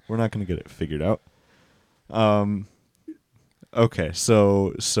 All right. We're not gonna get it figured out. Okay,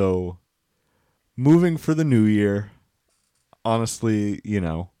 so moving for the new year. Honestly,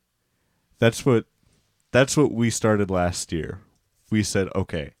 that's what we started last year. We said,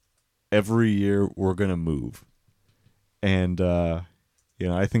 okay, every year we're gonna move, and I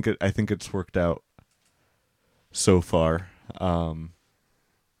think it's worked out so far.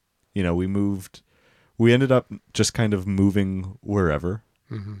 We ended up just kind of moving wherever.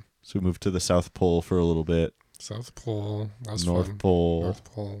 Mm-hmm. So we moved to the South Pole for a little bit. South Pole. That was North fun. Pole. North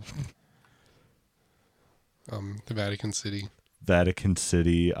Pole. The Vatican City. Vatican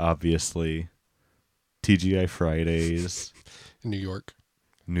City, obviously. TGI Fridays. New York.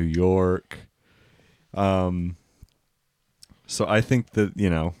 New York. So I think that,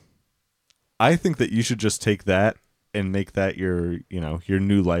 you should just take that and make that your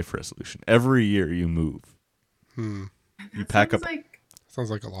new life resolution. Every year you move. You pack up. Sounds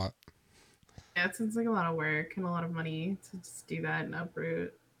like a lot. Yeah, it sounds like a lot of work and a lot of money to just do that and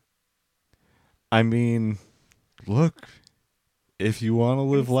uproot. I mean, look, if you want to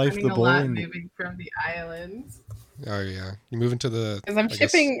live life the Spending a lot boring. moving from the islands. Oh yeah, you move into the. Because I'm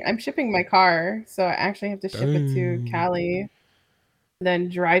shipping my car, so I actually have to ship it to Cali, then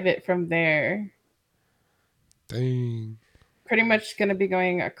drive it from there. Dang. Pretty much going to be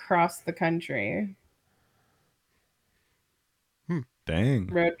going across the country. Dang.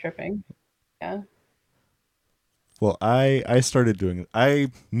 Road tripping. Yeah. Well, I started doing it.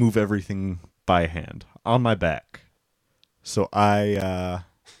 I move everything by hand on my back. So I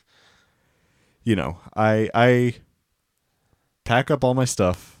pack up all my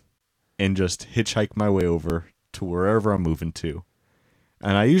stuff and just hitchhike my way over to wherever I'm moving to.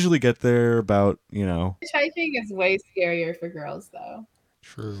 And I usually get there about, Hitchhiking is way scarier for girls, though.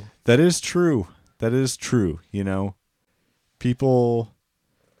 True. That is true. That is true. People,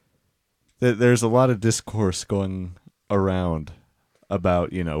 there's a lot of discourse going around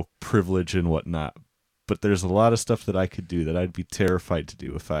about, privilege and whatnot. But there's a lot of stuff that I could do that I'd be terrified to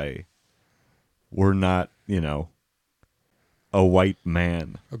do if I were not, a white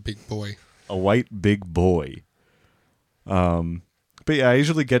man. A big boy. A white big boy. But yeah, I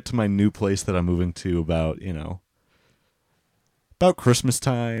usually get to my new place that I'm moving to about Christmas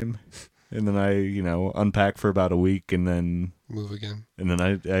time. And then I, unpack for about a week and then move again. And then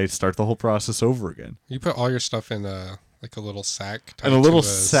I start the whole process over again. You put all your stuff in a little sack. And a little to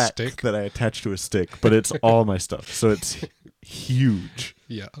sack stick. that I attach to a stick, but it's all my stuff. So it's huge.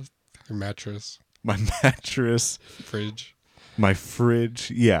 Yeah. Your mattress. My mattress. Fridge. My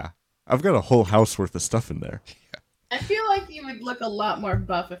fridge. Yeah. I've got a whole house worth of stuff in there. I feel like you would look a lot more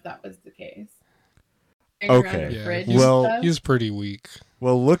buff if that was the case. Around Okay. the fridge Well, and stuff. He's pretty weak.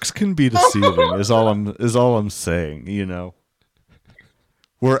 Well, looks can be deceiving. is all I'm saying. You know,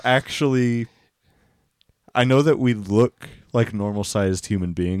 we're actually. I know that we look like normal-sized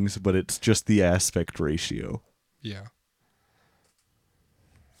human beings, but it's just the aspect ratio. Yeah.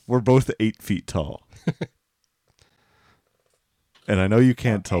 We're both 8 feet tall. And I know you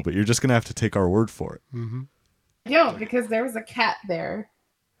can't tell, but you're just gonna have to take our word for it. Mm-hmm. No, because there was a cat there.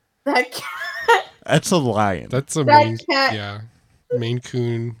 That cat. That's a lion. That's a That Maine, cat- yeah, Maine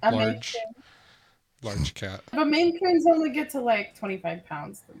Coon, A Maine large, large cat. But Maine Coons only get to like 25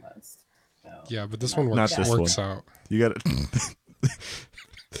 pounds the most. So. Yeah, but this one Not works, this works one. out. You gotta,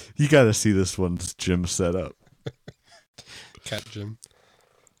 you gotta see this one's gym setup. Cat gym.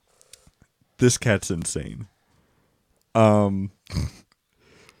 This cat's insane.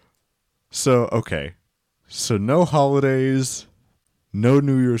 So okay, so no holidays, no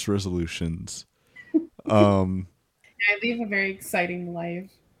New Year's resolutions. I live a very exciting life.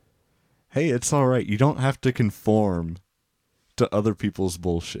 Hey, it's all right. You don't have to conform to other people's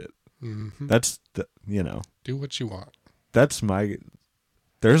bullshit. Mhm. That's you know. Do what you want. That's my.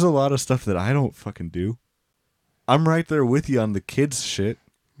 There's a lot of stuff that I don't fucking do. I'm right there with you on the kids shit.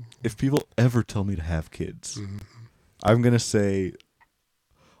 If people ever tell me to have kids, I'm gonna say,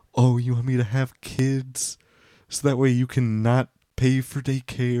 "Oh, you want me to have kids, so that way you can not pay for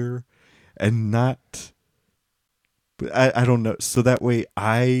daycare, and not." But I don't know. So that way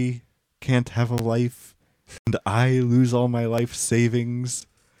I can't have a life, and I lose all my life savings.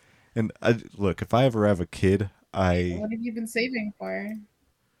 And look, if I ever have a kid, What have you been saving for?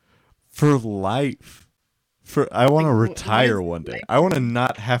 for life. I want to Like, retire what is one day. life? I want to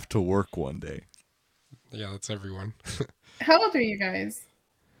not have to work one day. Yeah, that's everyone. How old are you guys?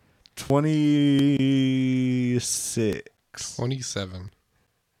 26. 27.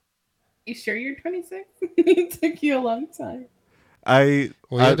 You sure you're 26? It took you a long time. Well,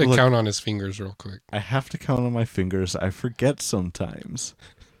 he had to look, count on his fingers real quick. I have to count on my fingers. I forget sometimes.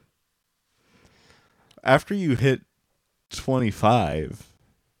 After you hit 25,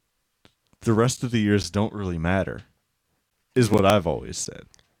 the rest of the years don't really matter, is what I've always said,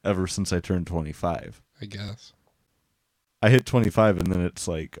 ever since I turned 25. I guess. I hit 25 and then it's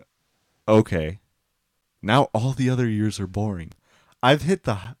like, okay, now all the other years are boring. I've hit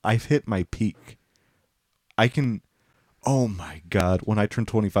my peak. Oh my God, when I turned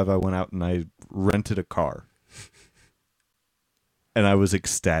 25, I went out and I rented a car. And I was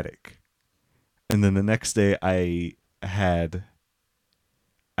ecstatic. And then the next day I had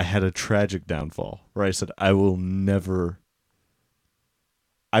a tragic downfall where I said, I will never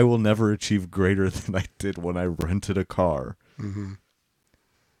achieve greater than I did when I rented a car. Mm-hmm.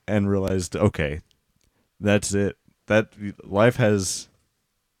 And realized, okay, that's it.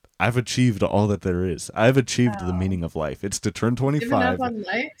 I've achieved all that there is. I've achieved the meaning of life. It's to turn Giving 25 up on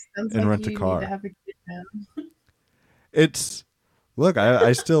life? Sounds and like rent a you car. Need to have a kid now. Look,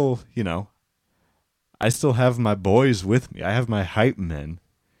 I still, I still have my boys with me. I have my hype men.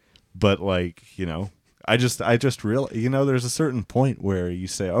 But I just realized, there's a certain point where you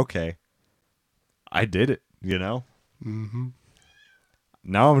say, okay, I did it, Mm-hmm.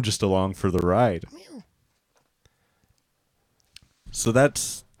 Now I'm just along for the ride. So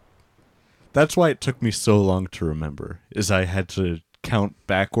that's why it took me so long to remember, is I had to count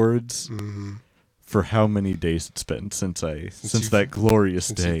backwards for how many days it's been since that glorious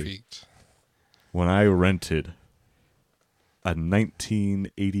day when I rented a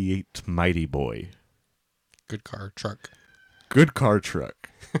 1988 Mighty Boy. Good car, truck. Good car, truck.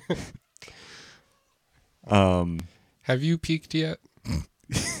 Have you peaked yet?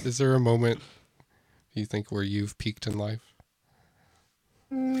 Is there a moment you think where you've peaked in life?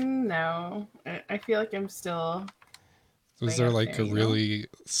 No, I feel like I'm still. Was there like a really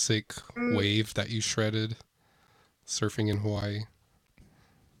sick wave that you shredded surfing in Hawaii?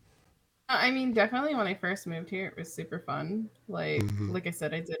 I mean, definitely when I first moved here, it was super fun. Like I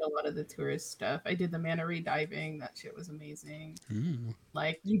said, I did a lot of the tourist stuff. I did the manta ray diving. That shit was amazing. Ooh.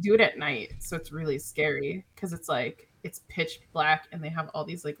 Like, you do it at night, so it's really scary because it's like it's pitch black and they have all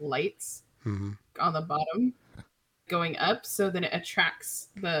these like lights on the bottom going up, so then it attracts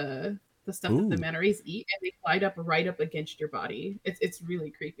the stuff that the manta rays eat, and they glide up right up against your body. It's really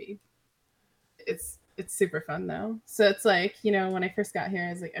creepy. It's super fun though. So it's like, when I first got here,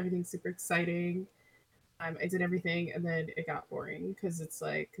 I was like, everything's super exciting. I did everything, and then it got boring because it's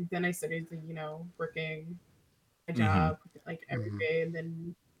like, then I started, working my job like every day, and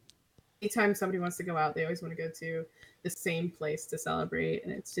then anytime somebody wants to go out, they always want to go to the same place to celebrate,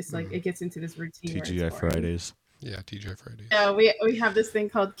 and it's just like it gets into this routine. where it's TGI boring. Fridays. Yeah, TGI Fridays. Yeah, we have this thing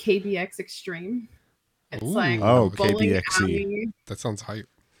called KBX Extreme. It's like Oh, a bowling KBXE. alley. That sounds hype.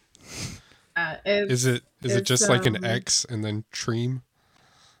 It's, Is it just like an um, X and then Treem?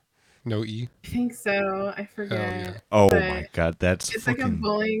 No E? I think so. I forget. yeah. Oh but my god, that's it's like a fucking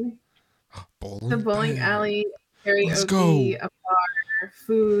bowling. Bowling? The bowling Damn. alley, Let's karaoke, go. a bar,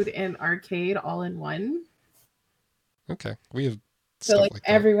 food, and arcade all in one. Okay. We have So stuff like, like that.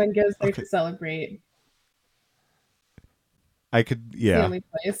 everyone goes there to celebrate. I could It's the yeah. only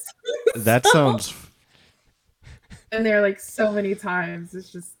place. That So- sounds And there like so many times.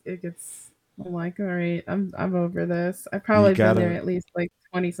 It gets. I'm like, all right, I'm over this. I've probably been there gotta- at least like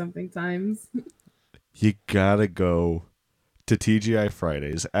 20 something times. you gotta go to TGI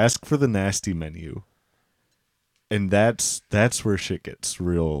Fridays, ask for the nasty menu. And that's where shit gets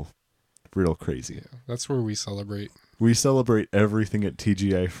real crazy. Yeah, that's where we celebrate. We celebrate everything at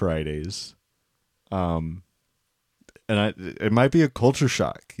TGI Fridays. And it might be a culture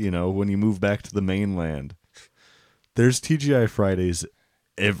shock, when you move back to the mainland. There's TGI Fridays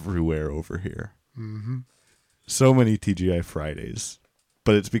everywhere over here. Mm-hmm. So many TGI Fridays.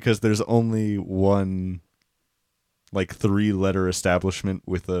 But it's because there's only one, like, 3-letter establishment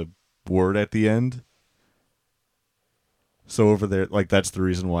with a word at the end. So over there, like, that's the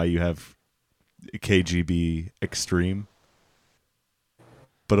reason why you have KGB Extreme.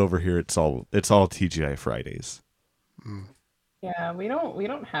 But over here, it's all TGI Fridays. Yeah, we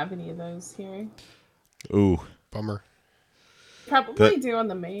don't have any of those here. Ooh. Bummer. Probably do on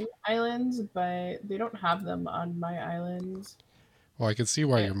the main island, but they don't have them on my island. Well, I can see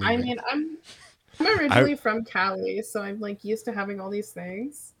why you're moving. I mean, I'm originally from Cali, so I'm like used to having all these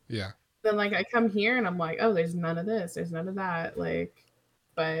things. Yeah. Then like I come here and I'm like, oh, there's none of this, there's none of that. Like,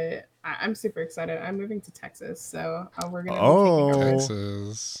 but I'm super excited. I'm moving to Texas, so we're gonna. Oh, be taking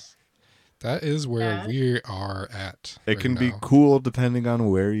Texas. That is where Yeah. we are at. It right can be now. cool depending on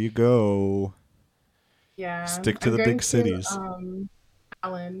where you go. Yeah. Stick to I'm the going big cities.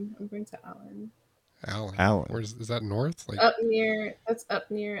 Allen. I'm going to Allen. Allen. Where's is that north? Like Up near. It's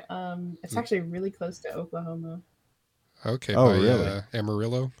actually really close to Oklahoma. okay, Oh, by really?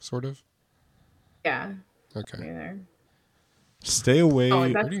 Amarillo, sort of. Yeah. Okay. Near there. Stay away. Oh,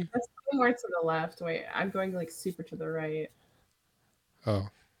 that's more to the left. Wait, I'm going like super to the right. Oh.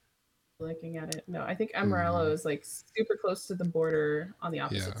 Looking at it. No, I think Amarillo is like super close to the border on the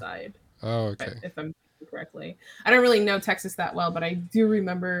opposite Yeah. side. Oh, okay. If I'm thinking correctly. I don't really know Texas that well, but I do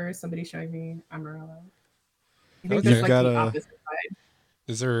remember somebody showing me Amarillo. I think Okay. that's like gotta- the opposite side.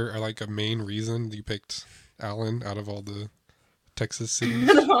 Is there like a main reason you picked Allen out of all the Texas cities?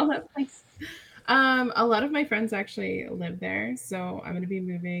 All that place. A lot of my friends actually live there, so I'm gonna be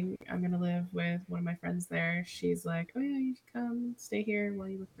moving. I'm gonna live with one of my friends there. She's like, "Oh yeah, you should come stay here while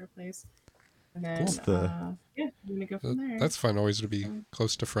you look for a place." And then, It's the- yeah, I'm gonna go from there. That's fun always to be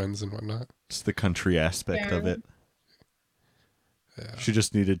close to friends and whatnot. It's the country aspect of Yeah. it. Yeah. She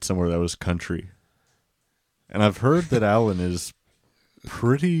just needed somewhere that was country. And I've heard that Allen is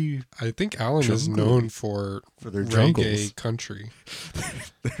pretty. I think Allen is Jungle-y known for their reggae jungles. country.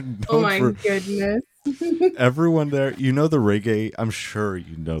 Oh known my for- goodness! Everyone there, the reggae. I'm sure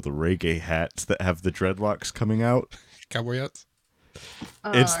you know the reggae hats that have the dreadlocks coming out. Cowboy hats?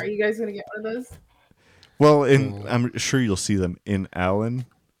 It's- Are you guys gonna get one of those? Well, I'm sure you'll see them in Allen.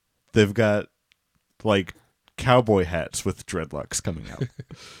 They've got like cowboy hats with dreadlocks coming out.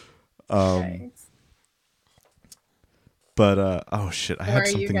 Nice. But oh shit, I Where had are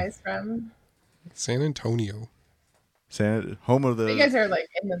something. you guys from? San Antonio. Home of the. You guys are like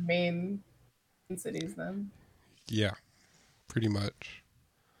in the main cities then. Yeah. Pretty much.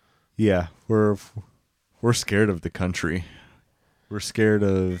 Yeah, we're scared of the country. We're scared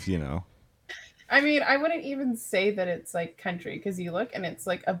of I mean, I wouldn't even say that it's like country because you look and it's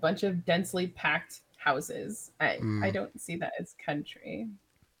like a bunch of densely packed houses. I don't see that as country.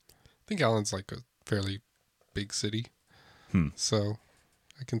 I think Allen's like a fairly big city. So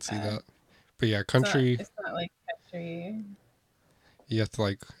I can see that. But yeah, country. It's not like country. You have to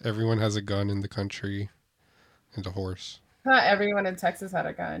like everyone has a gun in the country and a horse. Not everyone in Texas had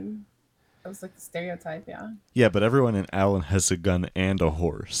a gun. That was like the stereotype, yeah. Yeah, but everyone in Allen has a gun and a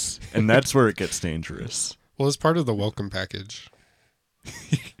horse, and that's where it gets dangerous. Well, it's part of the welcome package.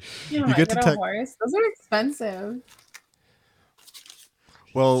 You get to a tech- horse. Those are expensive.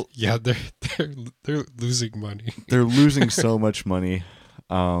 Well, Yeah, they're losing money. they're losing so much money,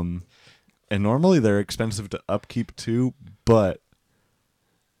 and normally they're expensive to upkeep too. But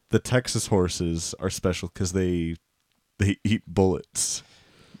the Texas horses are special because they eat bullets.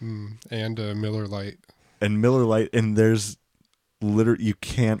 And Miller Lite. And Miller Lite, and there's literally, you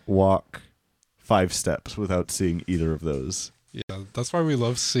can't walk 5 steps without seeing either of those. Yeah, that's why we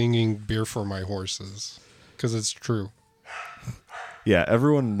love singing Beer for My Horses, because it's true. Yeah,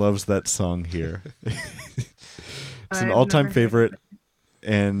 everyone loves that song here. It's an I've all-time never heard favorite,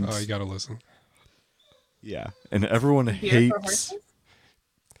 and Oh, you gotta listen. yeah, and everyone Beer for hates. Horses?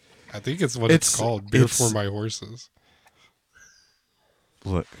 I think it's what it's called, Beer for My Horses.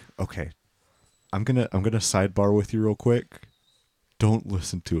 Look, okay, I'm gonna sidebar with you real quick. Don't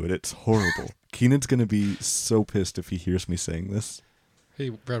listen to it; it's horrible. Keenan's gonna be so pissed if he hears me saying this. Hey,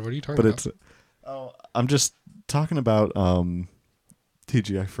 Brad, what are you talking But about? it's I'm just talking about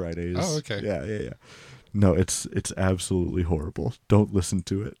TGI Fridays. Oh, okay. Yeah. No, it's absolutely horrible. Don't listen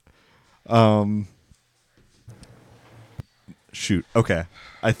to it. Shoot. Okay.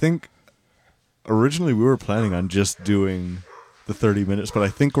 I think originally we were planning on just doing the 30 minutes, but I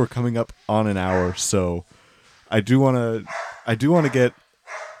think we're coming up on an hour, so I do want to get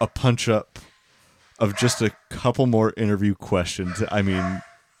a punch up of just a couple more interview questions. I mean,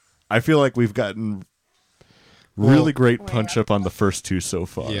 I feel like we've gotten really great punch up on the first 2 so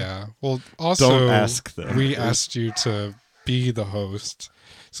far. Yeah. Well, also, don't ask them. We asked you to be the host,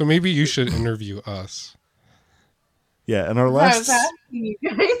 so maybe you should interview us. Yeah, and our I was last asking you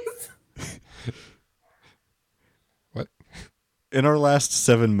guys. What? in our last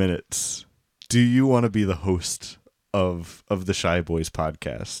 7 minutes, do you want to be the host of the Shy Boys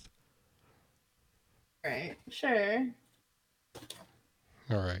podcast? Right, sure.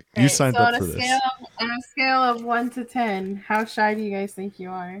 All right. You signed so up on for a this. On a scale of 1 to 10, how shy do you guys think you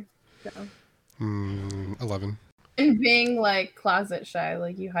are? So, 11. and being like closet shy,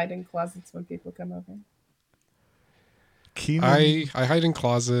 like you hide in closets when people come over. Keenan, I hide in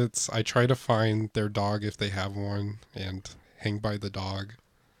closets. I try to find their dog if they have one and hang by the dog.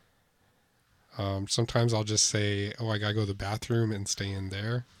 Sometimes I'll just say, "Oh, I gotta go to the bathroom," and stay in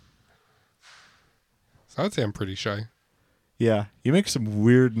there. So I'd say I'm pretty shy. yeah, you make some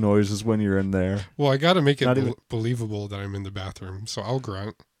weird noises when you're in there. Well, I gotta make it Not even- believable that I'm in the bathroom, so I'll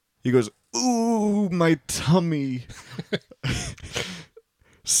grunt. He goes, "Ooh, my tummy."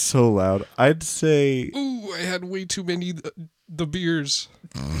 So loud. I'd say Ooh, I had way too many the beers.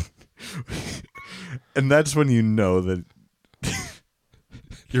 and that's when you know that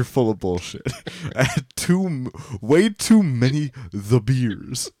you're full of bullshit. I had way too many the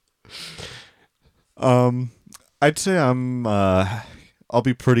beers. I'd say I'll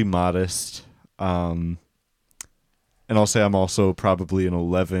be pretty modest. And I'll say I'm also probably an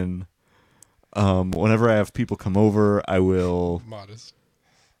 11. Whenever I have people come over, I will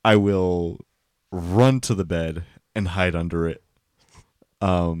run to the bed and hide under it.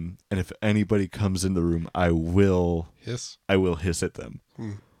 And if anybody comes in the room, I will hiss at them.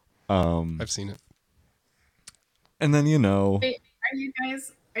 I've seen it. And then Wait,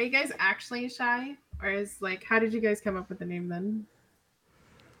 are you guys actually shy, or is like how did you guys come up with the name then?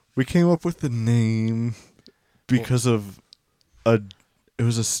 we came up with the name because of it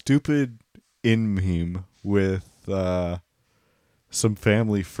was a stupid meme with some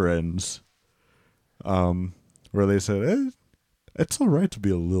family friends, where they said, it's all right to be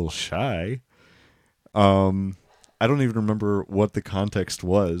a little shy. I don't even remember what the context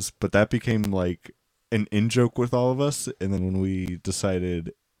was, but that became like an in-joke with all of us. And then when we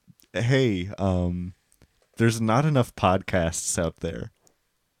decided, hey, there's not enough podcasts out there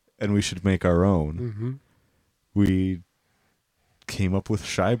and we should make our own, we came up with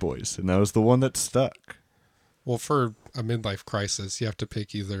Shy Boys, and that was the one that stuck. Well, for a midlife crisis, you have to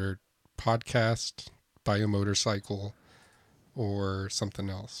pick either podcast, buy a motorcycle, or something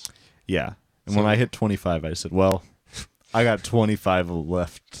else. Yeah. And when I hit 25, I said, well, I got 25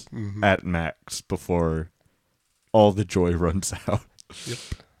 left at max before all the joy runs out. Yep.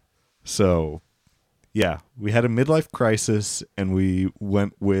 So, yeah, we had a midlife crisis, and we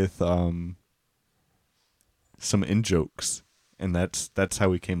went with some in-jokes, and that's how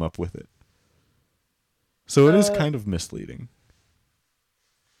we came up with it. So it is kind of misleading.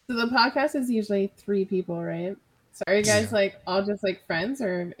 So the podcast is usually 3 people, right? So are you guys like all just like friends,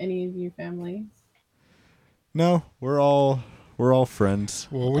 or any of you family? No, we're all friends.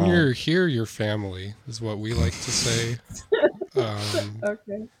 Well, when you're here, you're family, is what we like to say.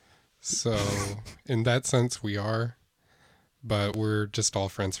 Okay. So, in that sense, we are, but we're just all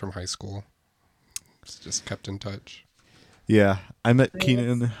friends from high school. It's just kept in touch. Yeah, I met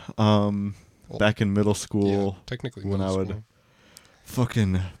Keenan back in middle school. Yeah, technically when I middle would school.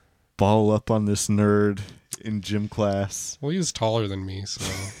 fucking ball up on this nerd in gym class. Well, he was taller than me, so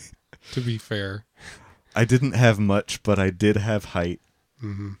to be fair. I didn't have much, but I did have height.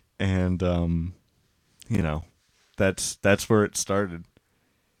 Mm-hmm. And you know, that's where it started.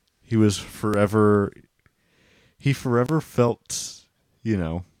 He forever felt, you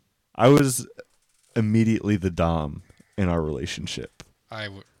know, I was immediately the dom in our relationship.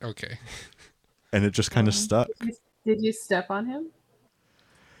 Okay. And it just kind of stuck. Did you step on him?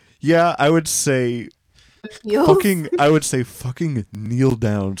 Yeah, I would say Heels? fucking kneel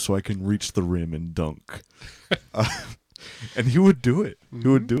down so I can reach the rim and dunk. And he would do it. He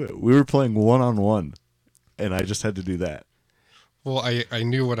would do it. We were playing 1-on-1, and I just had to do that. Well, I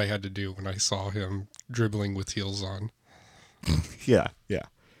knew what I had to do when I saw him dribbling with heels on. Yeah.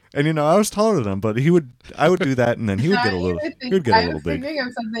 And you know, I was taller than him, but I would do that, and then he would get a little I was big. thinking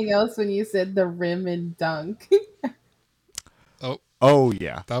of something else when you said the rim and dunk. Oh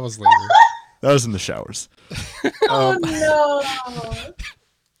yeah, that was later. That was in the showers. Oh no!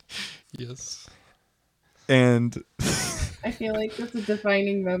 Yes. And I feel like that's a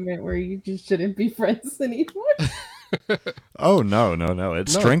defining moment where you just shouldn't be friends anymore. Oh no! It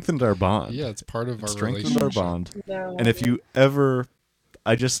strengthened our bond. Yeah, it's part of our strengthened our relationship. bond. No. And if you ever,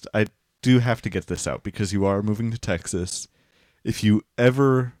 I do have to get this out because you are moving to Texas. If you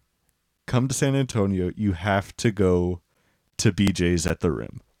ever come to San Antonio, you have to go to BJ's at the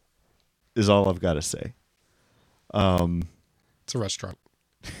Rim. Is all I've got to say. It's a restaurant.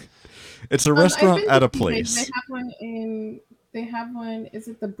 It's a restaurant I've been at to a BJ's. place. They have one. Is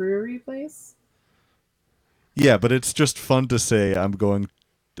it the brewery place? Yeah, but it's just fun to say I'm going.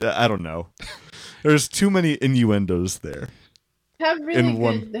 I don't know. There's too many innuendos there. They have In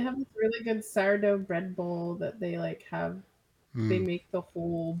one- They have this really good sourdough bread bowl that they have. They Mm. make the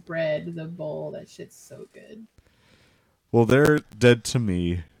whole bread, the bowl. That shit's so good. Well, they're dead to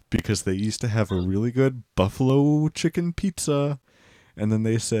me because they used to have a really good buffalo chicken pizza, and then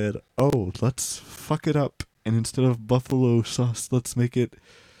they said, "Oh, let's fuck it up, and instead of buffalo sauce, let's make it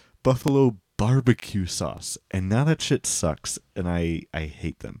buffalo barbecue sauce." And now that shit sucks, and I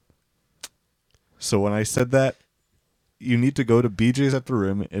hate them. So when I said that, you need to go to BJ's at the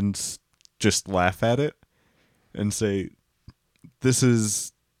Rim and just laugh at it and say,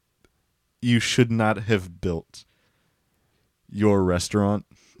 you should not have built your restaurant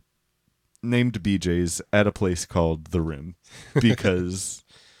named BJ's at a place called The Rim, because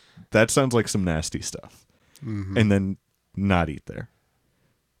that sounds like some nasty stuff. Mhm. And then not eat there.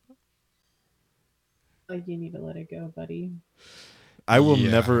 Like, you need to let it go, buddy. I will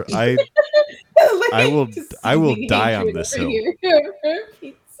Yeah. never I will die on this hill.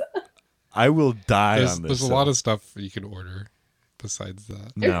 I will die on this There's a hill. lot of stuff you can order besides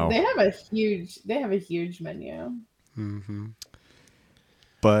that. No. They have a huge menu. Mm-hmm.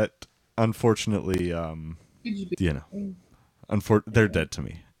 But unfortunately, you know, they're dead to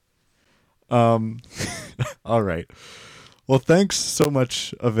me. All right. Well, thanks so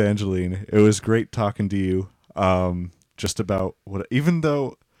much, Evangeline. It was great talking to you. Just about even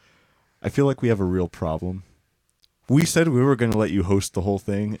though I feel like we have a real problem. We said we were going to let you host the whole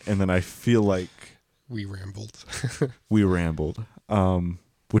thing, and then I feel like we rambled.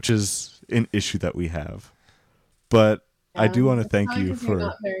 Which is an issue that we have. But I do want to It's thank not you because you're for.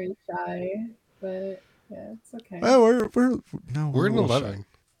 not very shy, but yeah, it's okay. Well, we're We're a an little 11. shy.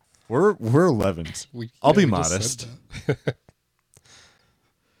 We're 11s. I'll be modest.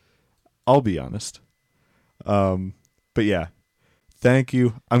 I'll be honest. But yeah, thank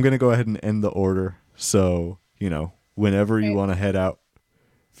you. I'm gonna go ahead and end the order. So whenever you want to head out,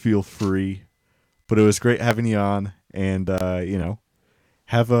 feel free. But it was great having you on, and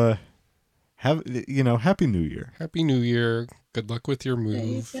have Happy New Year. Happy New Year. Good luck with your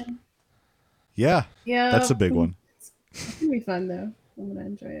move. Yeah, Yeah, that's a big one. It's gonna be fun though. I'm gonna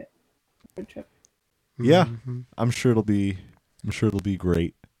enjoy it. Road trip. Yeah, Mm-hmm. I'm sure it'll be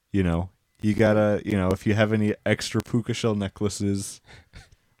great. You gotta, if you have any extra puka shell necklaces,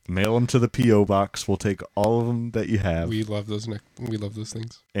 mail them to the P.O. box. We'll take all of them that you have. We love those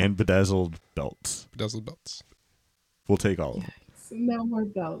things. And bedazzled belts. Bedazzled belts. We'll take all of them. No more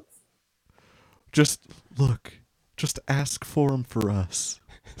belts. Just ask for them for us.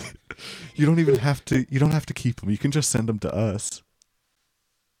 You don't even have to. You don't have to keep them. You can just send them to us.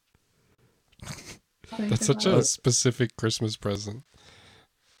 That's such a specific Christmas present.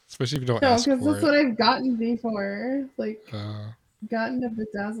 Especially if you don't No, ask for because that's it. what I've gotten before. Gotten a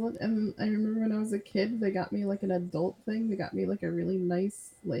bedazzled, and I remember when I was a kid, they got me like an adult thing. They got me like a really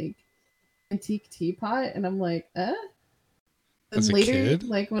nice antique teapot, and I'm like, eh. And As a later, kid?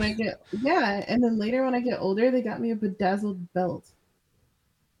 and then later when I get older, they got me a bedazzled belt.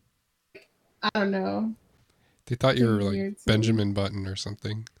 I don't know. They thought you were Seems like weird to me. Benjamin Button or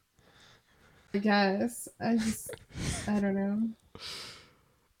something. I guess I don't know.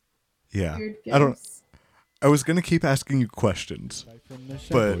 Yeah. Weird I don't. guess. I was gonna keep asking you questions,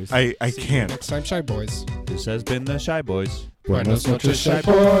 but I See you can't. next time, Shy Boys. This has been the Shy Boys. Buenos noches, Shy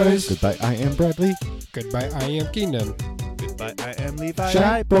Boys. Goodbye. I am Bradley. Goodbye, I am Keenan. Goodbye, I am Levi.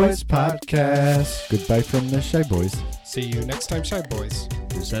 Shy Boys Podcast. Goodbye from the Shy Boys. See you next time, Shy Boys.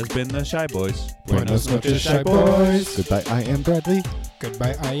 This has been the Shy Boys. Buenos noches, Shy Boys. Goodbye. I am Bradley.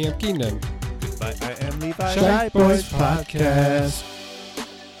 Goodbye, I am Keenan. Goodbye, I am Levi. Shy Boys Podcast.